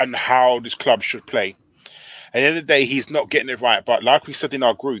how this club should play. At the end of the day, he's not getting it right. But like we said in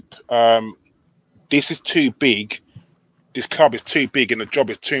our group, this is too big. This club is too big, and the job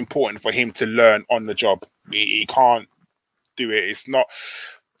is too important for him to learn on the job. He can't do it. It's not.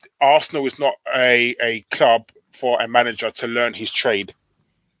 Arsenal is not a club for a manager to learn his trade,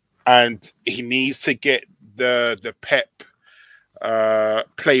 and he needs to get the Pep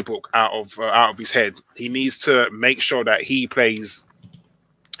playbook out of his head. He needs to make sure that he plays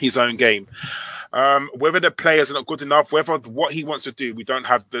his own game. Whether the players are not good enough, whether what he wants to do, we don't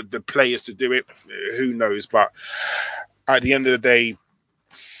have the players to do it. Who knows? But at the end of the day,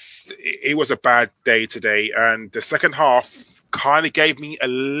 it was a bad day today, and the second half kind of gave me a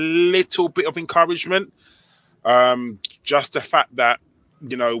little bit of encouragement. Just the fact that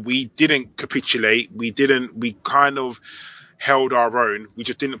we didn't capitulate, we kind of held our own. We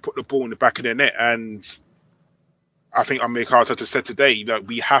just didn't put the ball in the back of the net, and I think Amir Arteta said today that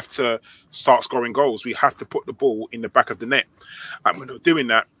we have to start scoring goals. We have to put the ball in the back of the net. And we're not doing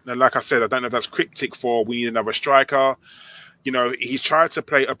that. And like I said, I don't know if that's cryptic for we need another striker. He's tried to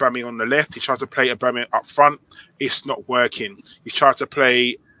play Aubameyang on the left. He's tried to play Aubameyang up front. It's not working. He's tried to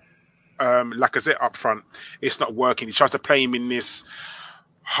play Lacazette up front. It's not working. He's tried to play him in this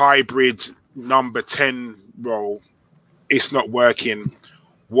hybrid number 10 role. It's not working.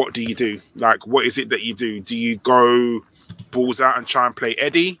 What do you do? Like, what is it that you do? Do you go balls out and try and play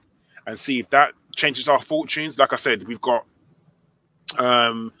Eddie and see if that changes our fortunes? Like I said, we've got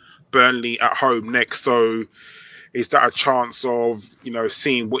Burnley at home next. So is that a chance of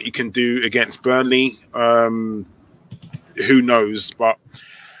seeing what you can do against Burnley? Who knows? But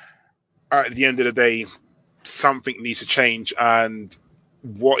at the end of the day, something needs to change, and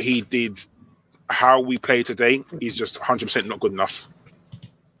what he did, how we play today, is just 100% not good enough.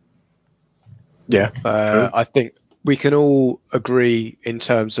 Yeah, I think we can all agree in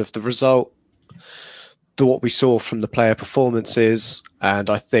terms of the result, what we saw from the player performances, and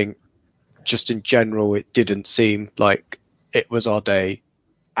I think just in general, it didn't seem like it was our day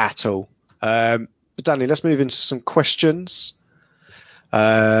at all. But Danny, let's move into some questions.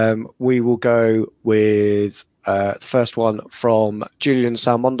 We will go with the first one from Julian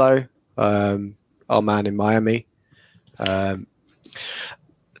Salmondo, our man in Miami. Danny,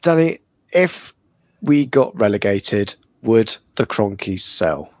 if we got relegated, would the Cronkies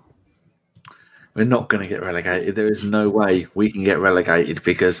sell? We're not going to get relegated. There is no way we can get relegated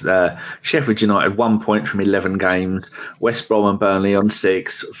because Sheffield United 1 point from 11 games, West Brom and Burnley on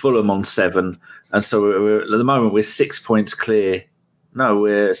 6, Fulham on 7. And so at the moment, we're 6 points clear. No,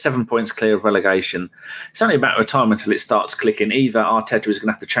 we're 7 points clear of relegation. It's only a matter of time until it starts clicking. Either Arteta is going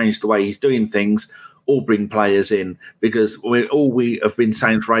to have to change the way he's doing things or bring players in, because all we have been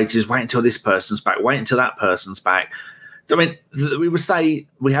saying for ages is wait until this person's back, wait until that person's back. I mean, we would say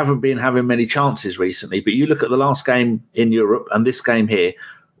we haven't been having many chances recently, but you look at the last game in Europe and this game here,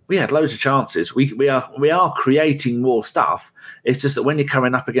 we had loads of chances. We are creating more stuff. It's just that when you're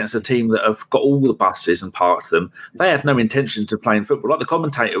coming up against a team that have got all the buses and parked them, they had no intention to playing football. Like the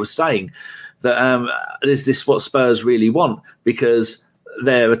commentator was saying, that is this what Spurs really want? Because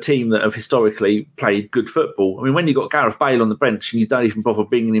they're a team that have historically played good football. I mean, when you've got Gareth Bale on the bench and you don't even bother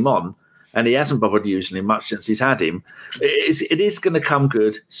bringing him on, and he hasn't bothered using him much since he's had him, it is going to come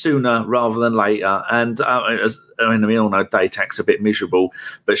good sooner rather than later. And we all know Daytak's a bit miserable,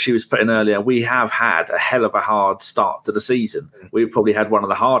 but she was putting earlier, we have had a hell of a hard start to the season. We've probably had one of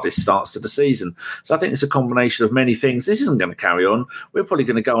the hardest starts to the season. So I think it's a combination of many things. This isn't going to carry on. We're probably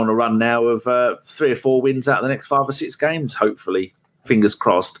going to go on a run now of 3 or 4 wins out of the next 5 or 6 games, hopefully. Fingers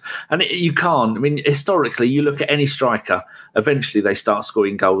crossed. And you can't. I mean, historically, you look at any striker, eventually they start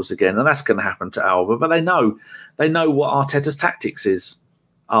scoring goals again, and that's going to happen to Alba. But they know what Arteta's tactics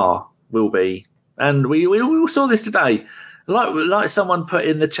will be. And we saw this today. Like someone put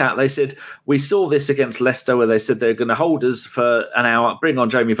in the chat, they said, we saw this against Leicester where they said they're going to hold us for an hour, bring on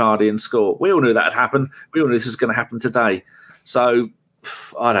Jamie Vardy and score. We all knew that had happened. We all knew this was going to happen today. So,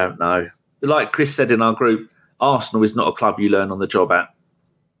 I don't know. Like Chris said in our group, Arsenal is not a club you learn on the job at.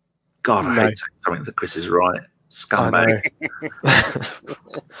 God, I hate saying something that Chris is right. Scumbag.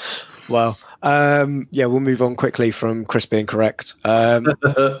 Well, we'll move on quickly from Chris being correct.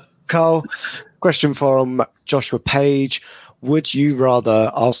 Carl, question from Joshua Page. Would you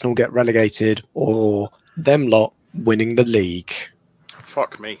rather Arsenal get relegated or them lot winning the league?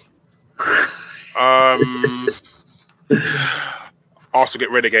 Fuck me. Arsenal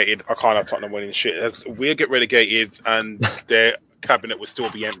get relegated. I can't have Tottenham winning shit. We'll get relegated and their cabinet would still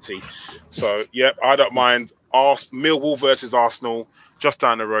be empty. So, yeah, I don't mind. Millwall versus Arsenal, just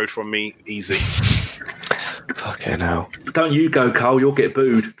down the road from me. Easy. Fucking hell. Don't you go, Carl. You'll get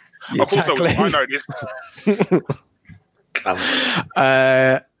booed. Of course I will. I know this.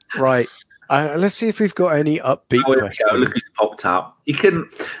 Right. Let's see if we've got any upbeat questions. Look who's popped up.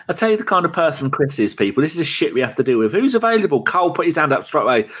 I'll tell you the kind of person Chris is, people. This is the shit we have to deal with. Who's available? Carl put his hand up straight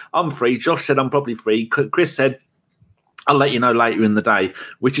away. I'm free. Josh said I'm probably free. Chris said, I'll let you know later in the day.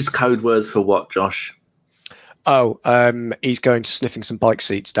 Which is code words for what, Josh? Oh, he's going to sniffing some bike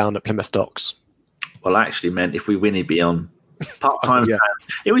seats down at Plymouth Docks. Well, I actually meant if we win, he'd be on. Part-time fan.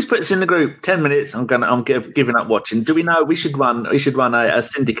 He always puts in the group 10 minutes. I'm giving up watching. Do we know we should run a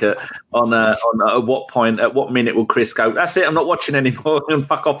syndicate on at what minute will Chris go? That's it. I'm not watching anymore and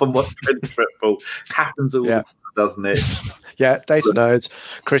fuck off and watch football. Happens all the time, doesn't it? Yeah, data nerds.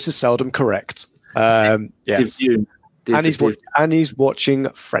 Chris is seldom correct. Yes, and he's watching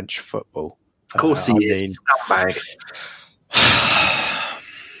French football. Of course he is. Scumbag.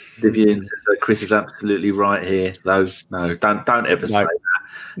 Divian says that Chris is absolutely right here. No, don't ever say that.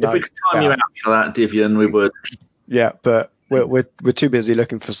 If we could time you out for that, Divian, we would. Yeah, but we're too busy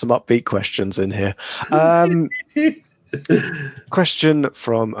looking for some upbeat questions in here. Question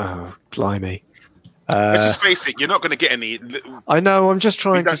from blimey. Let's just face it, you're not going to get any. I know. I'm just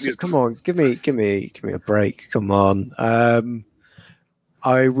trying to. Come on, give me a break. Come on.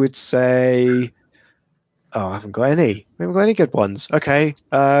 I would say. Oh, I haven't got any. We haven't got any good ones. Okay.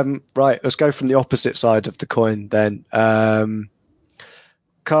 Right. Let's go from the opposite side of the coin then.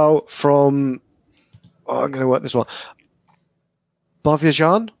 Carl from... I'm going to work this one.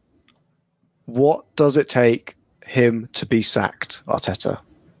 Bavyajan, what does it take him to be sacked, Arteta?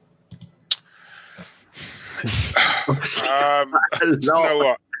 You know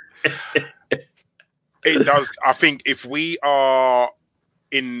what? It does. I think if we are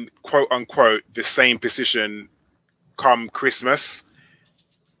in quote unquote the same position come Christmas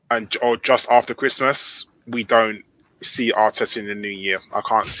or just after Christmas, we don't see Arteta in the new year. I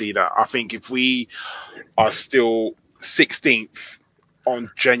can't see that. I think if we are still 16th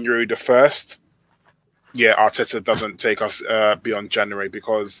on January the 1st, yeah, Arteta doesn't take us beyond January,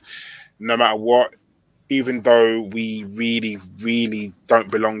 because no matter what, even though we really, really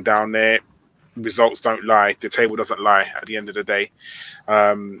don't belong down there, results don't lie. The table doesn't lie at the end of the day.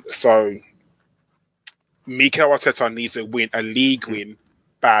 So Mikel Arteta needs a league win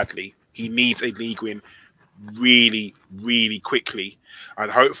badly. He needs a league win really, really quickly. And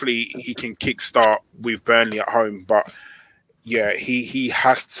hopefully he can kickstart with Burnley at home. But yeah, he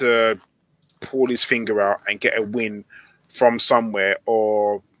has to pull his finger out and get a win from somewhere,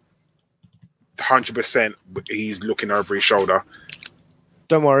 or 100% he's looking over his shoulder.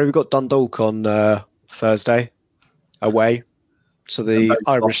 Don't worry, we've got Dundalk on Thursday away to the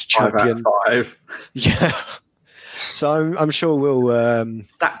Irish champion. 5. Yeah. So I'm sure we'll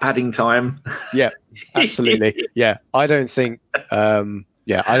stat padding time. Yeah, absolutely. Yeah, I don't think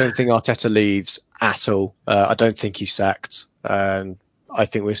Arteta leaves at all. I don't think he's sacked, and I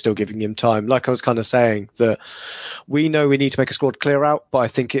think we're still giving him time. Like I was kind of saying, that we know we need to make a squad clear out, but I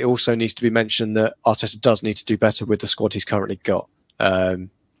think it also needs to be mentioned that Arteta does need to do better with the squad he's currently got. And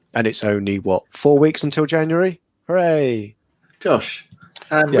it's only 4 weeks until January. Hooray! Josh,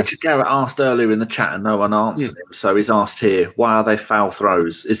 Richard Garrett asked earlier in the chat and no one answered him, so he's asked here, why are they foul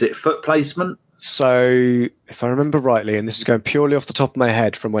throws? Is it foot placement? So, if I remember rightly, and this is going purely off the top of my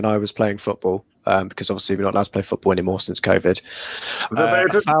head from when I was playing football, because obviously we're not allowed to play football anymore since COVID,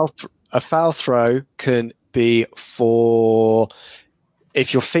 a foul throw can be for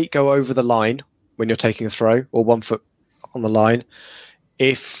if your feet go over the line when you're taking a throw, or 1 foot on the line.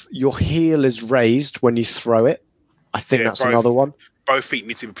 If your heel is raised when you throw it, I think that's another one. Both feet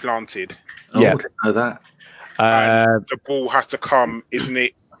need to be planted. Yeah, I didn't know that. The ball has to come, isn't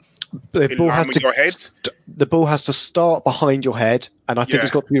it? The ball has your head. The ball has to start behind your head, and I think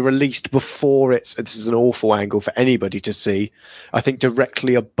it's got to be released before it's. This is an awful angle for anybody to see. I think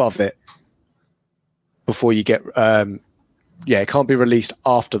directly above it, before you get. It can't be released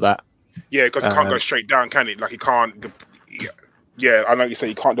after that. Yeah, because it can't go straight down, can it? Like it can't. Yeah, I know you say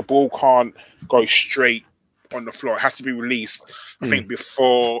you can't. The ball can't go straight on the floor. It has to be released. I think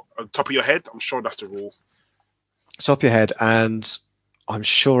before top of your head. I'm sure that's the rule. Top of your head, and I'm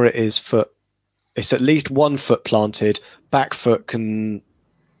sure it is foot. It's at least 1 foot planted. Back foot can.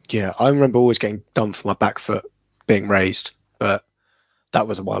 Yeah, I remember always getting done for my back foot being raised, but that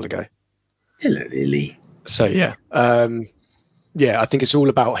was a while ago. Hello, Lily. So yeah, I think it's all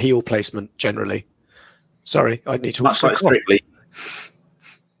about heel placement generally. Sorry, I need to. Much like Strictly.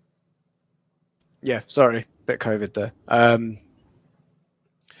 Yeah, sorry, bit COVID there.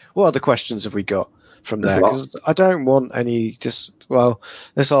 What other questions have we got from there? Because I don't want any.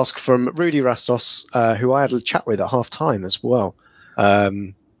 Let's ask from Rudy Rastos, who I had a chat with at half time as well.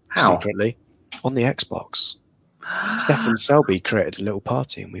 Secretly on the Xbox. Stefan Selby created a little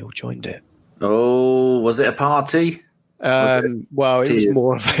party and we all joined it. Oh, was it a party? It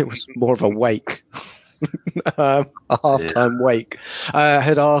was more of a wake. A halftime wake.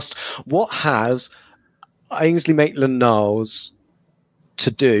 Had asked, what has Ainsley Maitland-Niles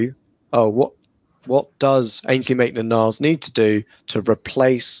to do? What does Ainsley Maitland-Niles need to do to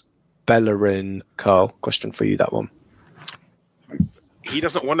replace Bellerin? Carl, question for you, that one. He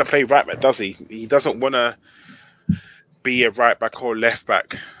doesn't want to play right back, does he? He doesn't want to be a right back or left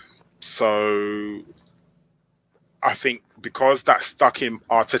back. So I think because that stuck in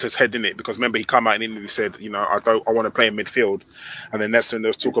Arteta's head, in it, because remember he come out and he said, I want to play in midfield, and then next thing there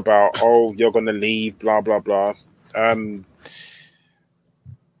was talk about, you're going to leave, blah blah blah.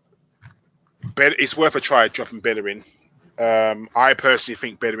 But it's worth a try dropping Bellerin. I personally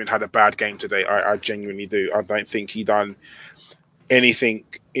think Bellerin had a bad game today. I genuinely do. I don't think he done anything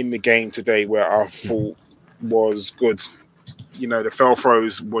in the game today where I thought was good. The fell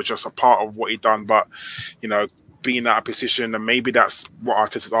throws were just a part of what he done, but being out of position, and maybe that's what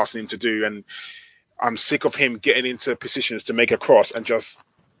Arteta's asking him to do. And I'm sick of him getting into positions to make a cross and just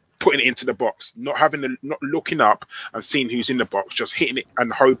putting it into the box, not looking up and seeing who's in the box, just hitting it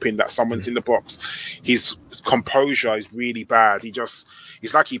and hoping that someone's in the box. His composure is really bad. It's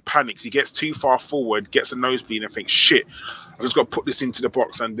like he panics. He gets too far forward, gets a nosebleed, and thinks, "Shit, I've just got to put this into the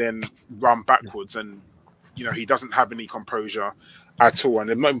box," and then run backwards. And he doesn't have any composure. at all. And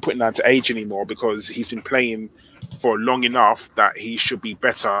they're not even putting that to age anymore because he's been playing for long enough that he should be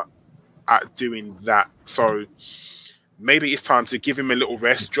better at doing that. So maybe it's time to give him a little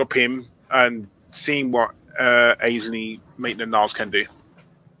rest, drop him, and seeing what Ainsley Maitland-Niles can do.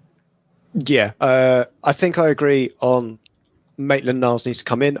 Yeah, I think I agree on Maitland-Niles needs to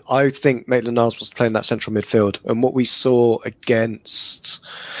come in. I think Maitland-Niles was playing that central midfield, and what we saw against,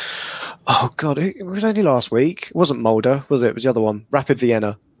 oh god, it was only last week. It wasn't Mulder, was it? It was the other one, Rapid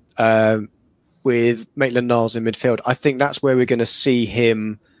Vienna, with Maitland-Niles in midfield. I think that's where we're going to see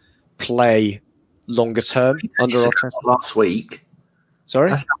him play longer term under Arteta. Last week. Sorry,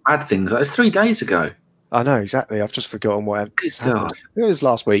 that's not bad things. It's 3 days ago. I know exactly. I've just forgotten what happened. God. It was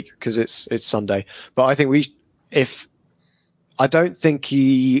last week because it's Sunday. But I think I don't think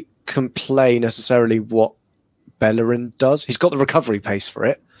he can play necessarily what Bellerin does. He's got the recovery pace for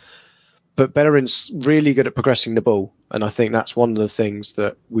it, but Bellerin's really good at progressing the ball, and I think that's one of the things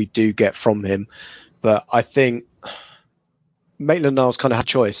that we do get from him. But I think Maitland-Niles kind of had a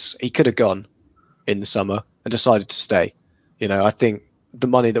choice. He could have gone in the summer and decided to stay. I think the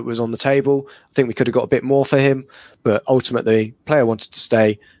money that was on the table, I think we could have got a bit more for him, but ultimately, player wanted to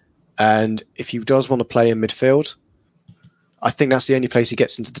stay. And if he does want to play in midfield, I think that's the only place he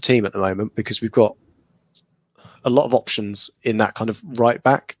gets into the team at the moment because we've got a lot of options in that kind of right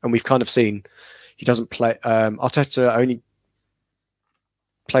back. And we've kind of seen he doesn't play. Arteta only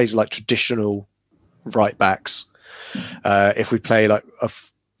plays like traditional right backs if we play like a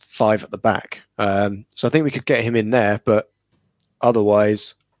 5 at the back. So I think we could get him in there, but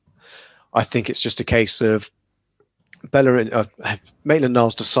otherwise, I think it's just a case of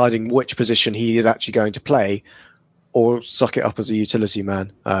Maitland-Niles deciding which position he is actually going to play or suck it up as a utility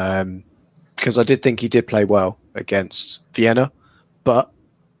man. Because I did think he did play well against Vienna, but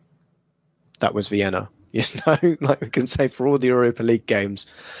that was Vienna. Like we can say for all the Europa League games,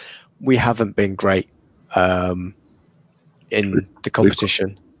 we haven't been great in the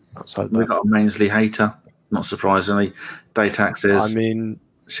competition. We've got a Mainsley hater, not surprisingly. Daytax says,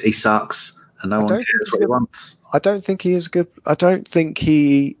 he sucks and no one cares what he wants. I don't think he is good. I don't think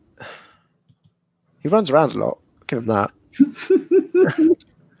he runs around a lot. I'll give him that.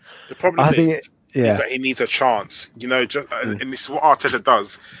 The problem is that he needs a chance. And this is what Arteta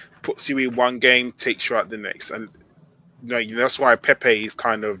does: puts you in one game, takes you out the next, and that's why Pepe is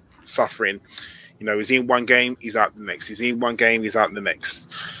kind of suffering. He's in one game, he's out the next. He's in one game, he's out the next.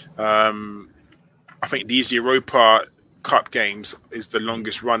 I think these Europa Cup games is the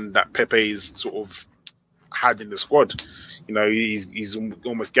longest run that Pepe's sort of had in the squad. He's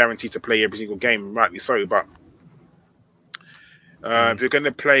almost guaranteed to play every single game, rightly so. But if you're going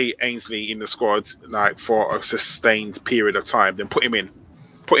to play Ainsley in the squad like for a sustained period of time, then put him in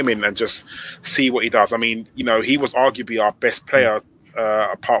and just see what he does. He was arguably our best player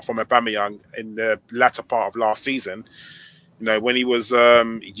apart from Aubameyang in the latter part of last season. When he was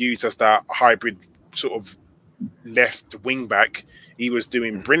used as that hybrid sort of left wing back, he was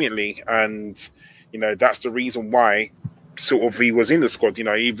doing brilliantly, and that's the reason why sort of he was in the squad.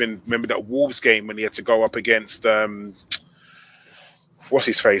 Even remember that Wolves game when he had to go up against what's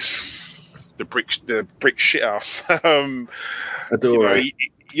his face, the brick shit house.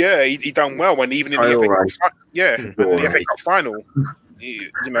 He done well when even in the FA Cup final,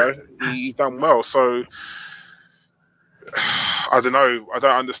 he done well. So I don't know. I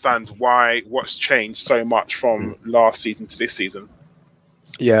don't understand what's changed so much from last season to this season.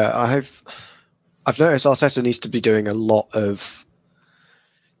 Yeah, I've noticed Arteta needs to be doing a lot of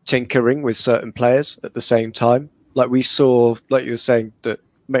tinkering with certain players at the same time. Like we saw, like you were saying, that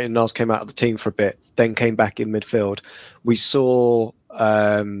Maitland-Niles came out of the team for a bit, then came back in midfield. We saw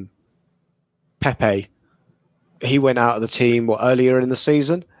Pepe. He went out of the team earlier in the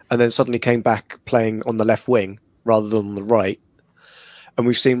season, and then suddenly came back playing on the left wing rather than on the right. And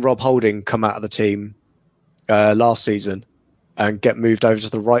we've seen Rob Holding come out of the team last season and get moved over to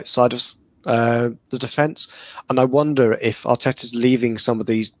the right side of the defence. And I wonder if Arteta's leaving some of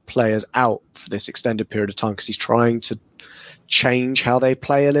these players out for this extended period of time because he's trying to change how they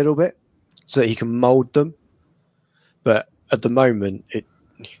play a little bit so that he can mould them. But at the moment,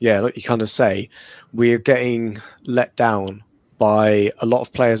 like you kind of say, we're getting let down by a lot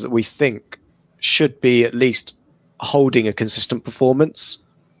of players that we think should be at least holding a consistent performance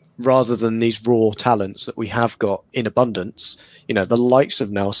rather than these raw talents that we have got in abundance. The likes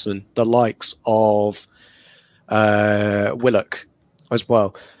of Nelson, the likes of Willock as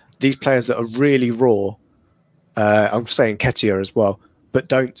well. These players that are really raw, I'm saying Ketia as well, but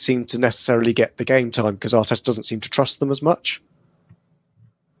don't seem to necessarily get the game time because Arteta doesn't seem to trust them as much.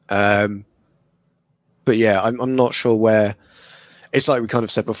 But yeah, I'm not sure where it's like we kind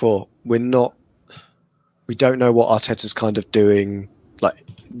of said before. We don't know what Arteta's kind of doing. Like,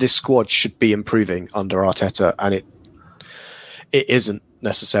 this squad should be improving under Arteta, and it isn't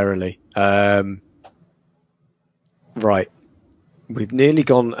necessarily. Right. We've nearly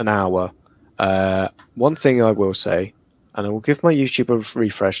gone an hour. One thing I will say, and I will give my YouTube a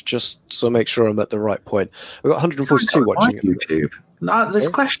refresh just so I make sure I'm at the right point. We've got 142 watching. YouTube. No, there's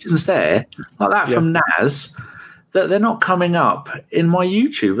questions there like that from Naz that they're not coming up in my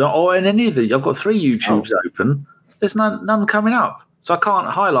YouTube or in any of the. I've got 3 YouTubes open. There's none coming up, so I can't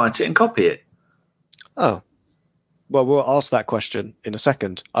highlight it and copy it. Oh. Well, we'll ask that question in a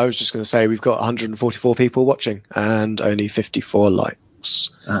second. I was just going to say we've got 144 people watching and only 54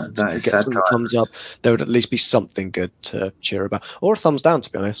 likes. That is get sad. Some thumbs up, there would at least be something good to cheer about, or a thumbs down. To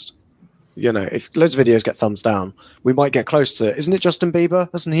be honest, if loads of videos get thumbs down, we might get close to. Isn't it Justin Bieber?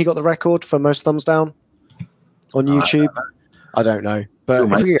 Hasn't he got the record for most thumbs down on YouTube? I don't know, but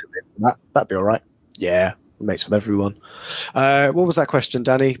if we get that, that'd be all right. Yeah, mates with everyone. What was that question,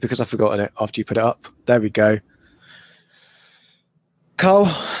 Danny? Because I've forgotten it after you put it up. There we go. Carl,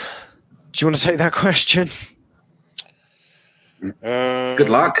 do you want to take that question? Good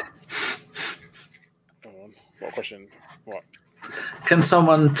luck. What question? What? Can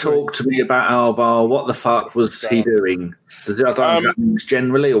someone talk to me about Alba? What the fuck was he doing? I don't know if that means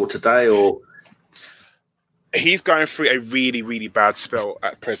generally or today or. He's going through a really, really bad spell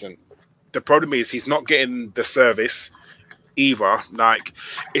at present. The problem is he's not getting the service either. Like,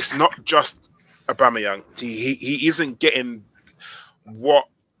 it's not just Aubameyang. He isn't getting what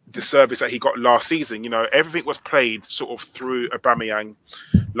the service that he got last season. Everything was played sort of through Aubameyang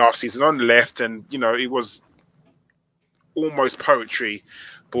last season on the left, and it was almost poetry.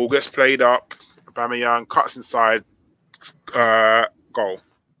 Ball gets played up, Aubameyang cuts inside, goal.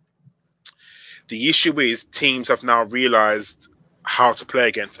 The issue is teams have now realised how to play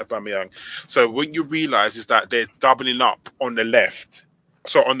against Aubameyang. So what you realise is that they're doubling up on the left,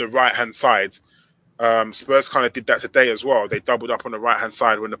 so on the right-hand side. Spurs kind of did that today as well. They doubled up on the right-hand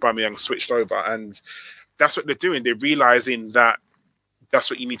side when Aubameyang switched over, and that's what they're doing. They're realising that that's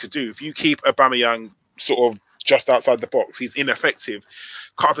what you need to do. If you keep Aubameyang sort of just outside the box, he's ineffective.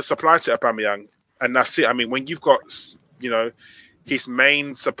 Cut off the supply to Aubameyang, and that's it. I mean, when you've got, his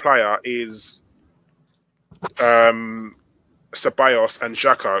main supplier is Ceballos and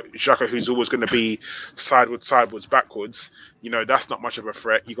Xhaka, who's always going to be sideways, backwards. That's not much of a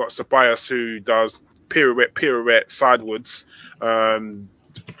threat. You got Ceballos who does pirouette sideways.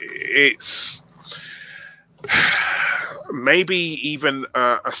 It's maybe even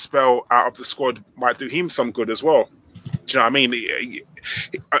a spell out of the squad might do him some good as well. Do you know what I mean?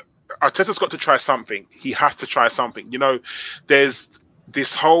 Arteta's got to try something. He has to try something. There's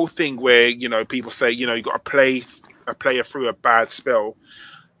this whole thing where people say you got to play a player through a bad spell,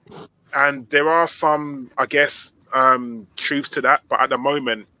 and there are some, I guess, truth to that. But at the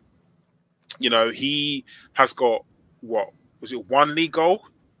moment, he has got one league goal,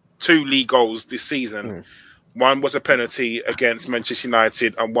 2 league goals this season. One was a penalty against Manchester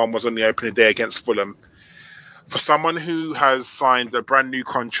United, and one was on the opening day against Fulham. For someone who has signed a brand new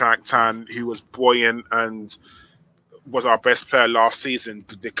contract and who was buoyant and was our best player last season,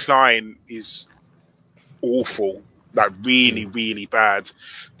 the decline is awful. Like, really, really bad,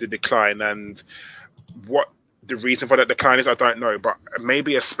 the decline. And what the reason for that decline is, I don't know. But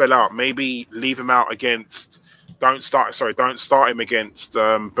maybe a spell out. Maybe leave him out against. Don't start him against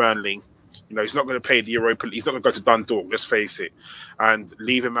Burnley. He's not going to play the Europa. He's not going to go to Dundalk. Let's face it, and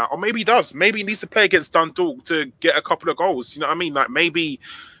leave him out. Or maybe he does. Maybe he needs to play against Dundalk to get a couple of goals. You know what I mean? Like, maybe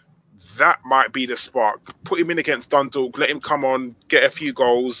that might be the spark. Put him in against Dundalk. Let him come on, get a few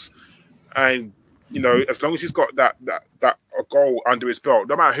goals, and as long as he's got that a goal under his belt,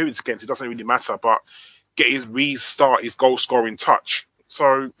 no matter who it's against, it doesn't really matter. But restart his goal scoring touch.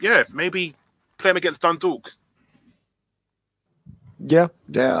 So yeah, maybe play him against Dundalk. Yeah,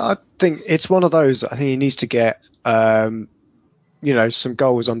 I think it's one of those. I think he needs to get, some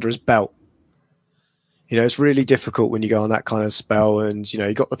goals under his belt. It's really difficult when you go on that kind of spell, and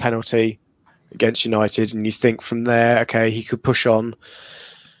you got the penalty against United, and you think from there, okay, he could push on,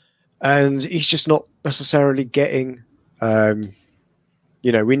 and he's just not necessarily getting.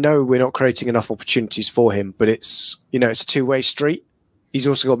 We know we're not creating enough opportunities for him, but it's it's a two-way street. He's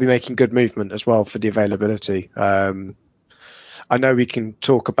also got to be making good movement as well for the availability. I know we can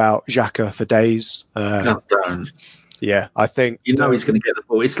talk about Xhaka for days. No, don't. Yeah, I think he's going to get the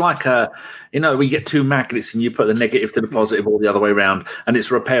ball. It's like we get 2 magnets and you put the negative to the positive or the other way around, and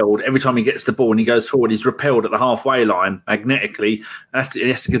it's repelled every time he gets the ball and he goes forward. He's repelled at the halfway line magnetically. He has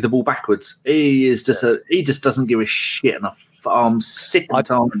to give the ball backwards. He just doesn't give a shit enough I'm sick and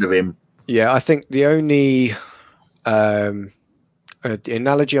tired of him. Yeah, I think the only the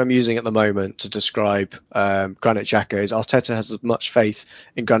analogy I'm using at the moment to describe Granit Xhaka is Arteta has as much faith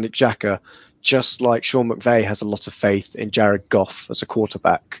in Granit Xhaka, just like Sean McVay has a lot of faith in Jared Goff as a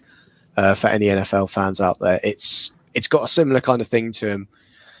quarterback. For any NFL fans out there, it's got a similar kind of thing to him.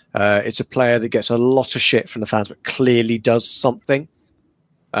 It's a player that gets a lot of shit from the fans, but clearly does something.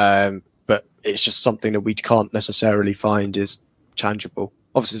 But it's just something that we can't necessarily find is tangible.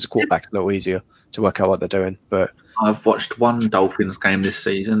 Obviously, as a quarterback, it's a little easier to work out what they're doing. But I've watched one Dolphins game this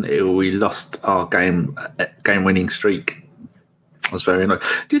season. We lost our game-winning streak. I was very annoyed.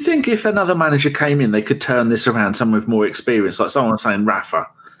 Do you think if another manager came in, they could turn this around? Someone with more experience, like someone was saying Rafa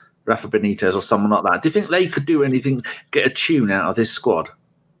Benitez or someone like that. Do you think they could do anything, get a tune out of this squad?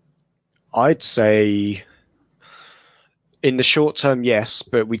 I'd say in the short term, yes,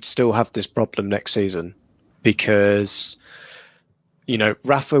 but we'd still have this problem next season because,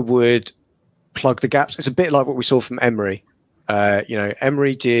 Rafa would plug the gaps. It's a bit like what we saw from Emery.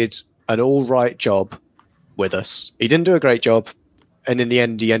 Emery did an all right job with us. He didn't do a great job, and in the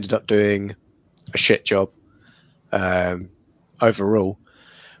end, he ended up doing a shit job overall.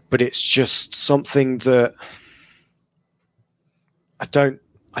 But it's just something that I don't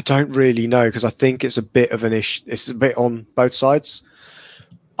really know, because I think it's a bit of an issue. It's a bit on both sides.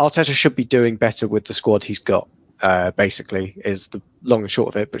 Arteta should be doing better with the squad he's got, basically, is the long and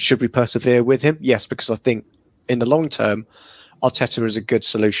short of it. But should we persevere with him? Yes, because I think in the long term, Arteta is a good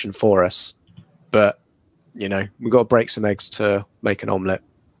solution for us. But, we've got to break some eggs to make an omelette.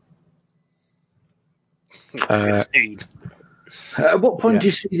 At what point do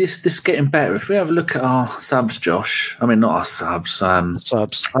you see this getting better? If we have a look at our subs, Josh, I mean, not our subs,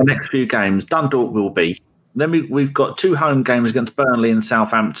 subs. Our next few games, Dundalk will be. Then we've got 2 home games against Burnley and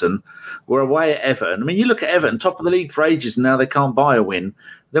Southampton. We're away at Everton. I mean, you look at Everton, top of the league for ages, and now they can't buy a win.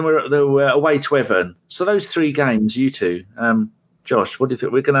 Then we're away to Everton. So those 3 games, you two, Josh, what do you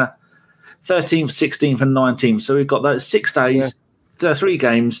think? We're going to 13th, 16th and 19th. So we've got those 6 days, 3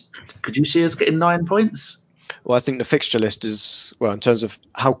 games. Could you see us getting 9 points? Well, I think the fixture list is, in terms of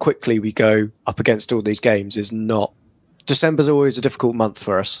how quickly we go up against all these games, is not. December's always a difficult month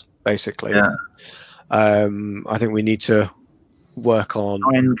for us, basically. Yeah. I think we need to work on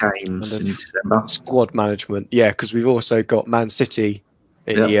 9 games in December. Squad management. Yeah, because we've also got Man City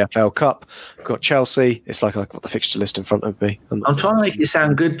in the EFL Cup. We've got Chelsea. It's like I've got the fixture list in front of me. I'm trying to make it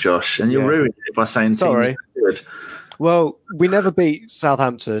sound good, Josh, and you're ruining it by saying sorry. Good. Well, we never beat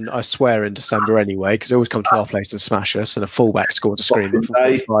Southampton, I swear, in December anyway, because they always come to our place and smash us, and a fullback scored a screamer from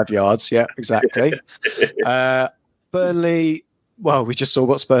 45 yards. Yeah, exactly. Burnley, well, we just saw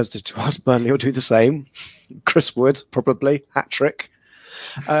what Spurs did to us. Burnley will do the same. Chris Wood, probably, hat-trick.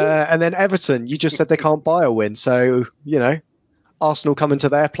 And then Everton, you just said they can't buy a win. So, Arsenal coming to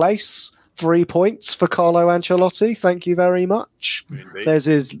their place. 3 points for Carlo Ancelotti. Thank you very much. Indeed. There's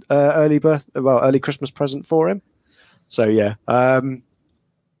his early Christmas present for him. So, yeah,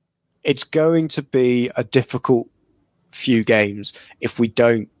 it's going to be a difficult few games if we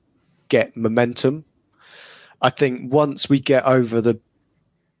don't get momentum. I think once we get over the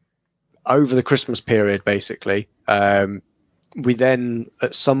Christmas period, basically, we then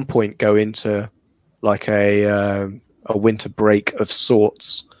at some point go into like a winter break of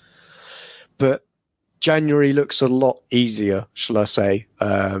sorts. But January looks a lot easier, shall I say.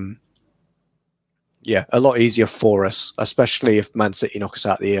 A lot easier for us, especially if Man City knock us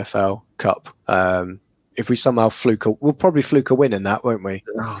out the EFL Cup. If we somehow we'll probably fluke a win in that, won't we?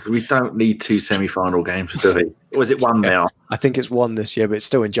 Oh, we don't need 2 semi-final games, do we? Or is it 1 now? I think it's 1 this year, but it's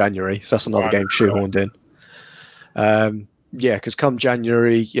still in January, so that's another game shoehorned in. Because come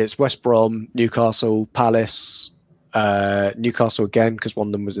January, it's West Brom, Newcastle, Palace, Newcastle again, because one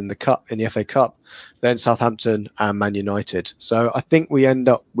of them was in the FA Cup, then Southampton and Man United. So I think we end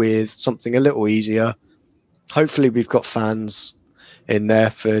up with something a little easier. Hopefully we've got fans in there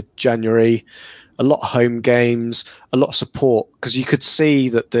for January, a lot of home games, a lot of support, because you could see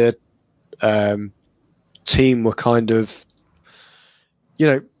that the team were kind of,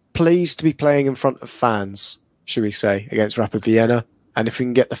 pleased to be playing in front of fans, should we say, against Rapid Vienna. And if we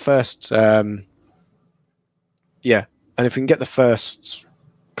can get the first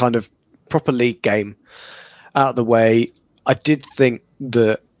kind of proper league game out of the way, I did think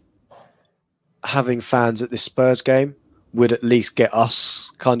that having fans at this Spurs game would at least get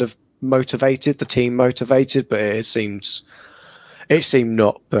us kind of motivated, the team motivated, but it seemed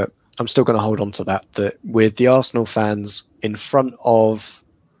not. But I'm still going to hold on to that with the Arsenal fans in front of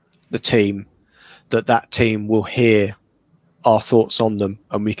the team, that team will hear our thoughts on them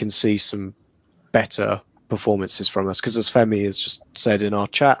and we can see some better performances from us. Because as Femi has just said in our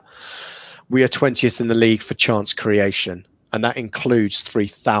chat, we are 20th in the league for chance creation, and that includes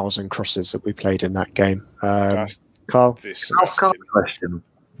 3,000 crosses that we played in that game. Carl? Ask Carl a question.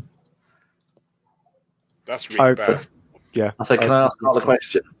 That's really bad. Yeah. I said, can I ask Carl a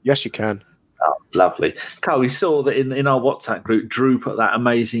question? Yes, you can. Oh, lovely. Carl, we saw that in our WhatsApp group, Drew put that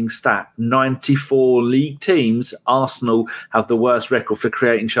amazing stat. 94 league teams, Arsenal have the worst record for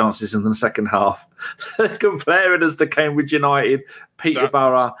creating chances in the second half. Comparing us to Cambridge United,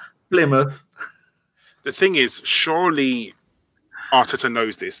 Peterborough, Plymouth. The thing is, surely Arteta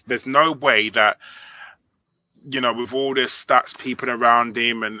knows this. There's no way that, with all the stats people around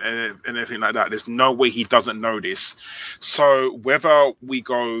him and everything like that, there's no way he doesn't know this. So whether we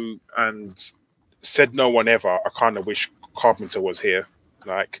go and said no one ever, I kind of wish Carpenter was here,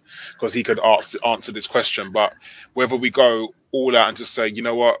 because he could answer this question. But whether we go all out and just say, you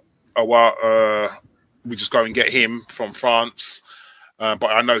know what, we just go and get him from France. But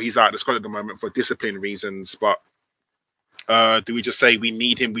I know he's out of the squad at the moment for discipline reasons. But do we just say we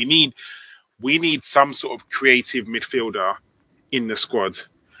need him? We need some sort of creative midfielder in the squad.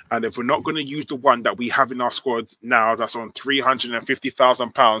 And if we're not going to use the one that we have in our squad now that's on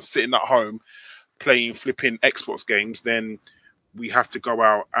 £350,000 sitting at home playing flipping Xbox games, then we have to go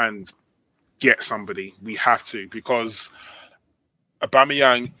out and get somebody. We have to, because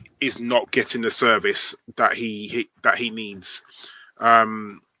Aubameyang is not getting the service that he needs.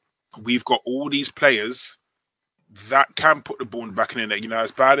 We've got all these players that can put the ball back in the net.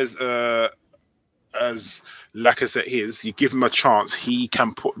 As bad as Lacazette is, you give him a chance, he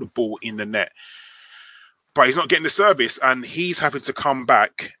can put the ball in the net. But he's not getting the service, and he's having to come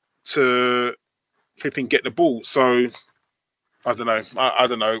back to flipping get the ball. So I don't know. I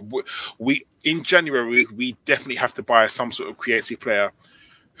don't know. We in January we definitely have to buy some sort of creative player.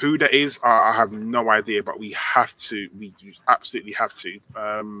 Who that is, I have no idea. But we have to. We absolutely have to.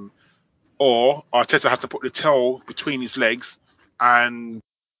 Or Arteta has to put the tail between his legs and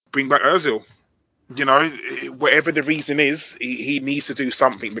bring back Ozil. Whatever the reason is, he needs to do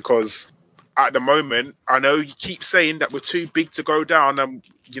something, because at the moment, I know you keep saying that we're too big to go down, and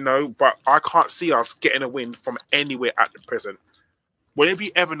but I can't see us getting a win from anywhere at the present. When have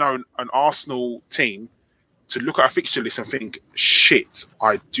you ever known an Arsenal team to look at a fixture list and think, shit,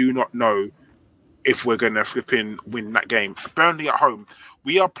 I do not know if we're going to flipping win that game? Burnley at home.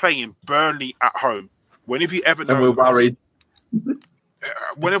 We are playing Burnley at home. When have you ever known? And we're worried.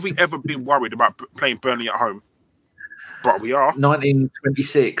 When have we ever been worried about playing Burnley at home? But we are.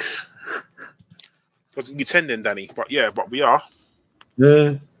 1926. Doesn't you tend then, Danny? But we are.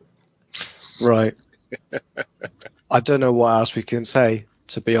 Yeah. Right. I don't know what else we can say,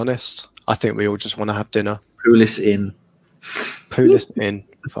 to be honest. I think we all just want to have dinner. Pulis in. Pulis in.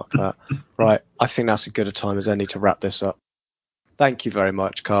 Fuck that. Right. I think that's as good a time as any to wrap this up. Thank you very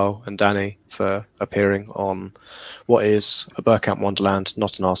much, Carl and Danny, for appearing on what is a Bergkamp Wonderland,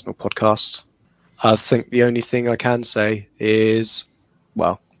 not an Arsenal podcast. I think the only thing I can say is,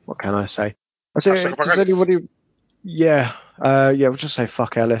 well, what can I say? Does anybody... Yeah, we'll just say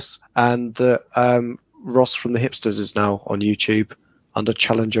fuck Ellis. And that Ross from the Hipsters is now on YouTube under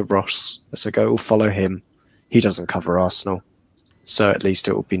Challenger Ross. So go follow him. He doesn't cover Arsenal, so at least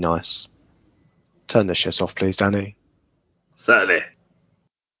it will be nice. Turn the shit off, please, Danny. Certainly.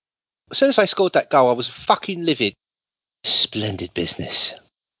 As soon as I scored that goal, I was fucking livid. Splendid business.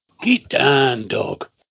 Get down, dog.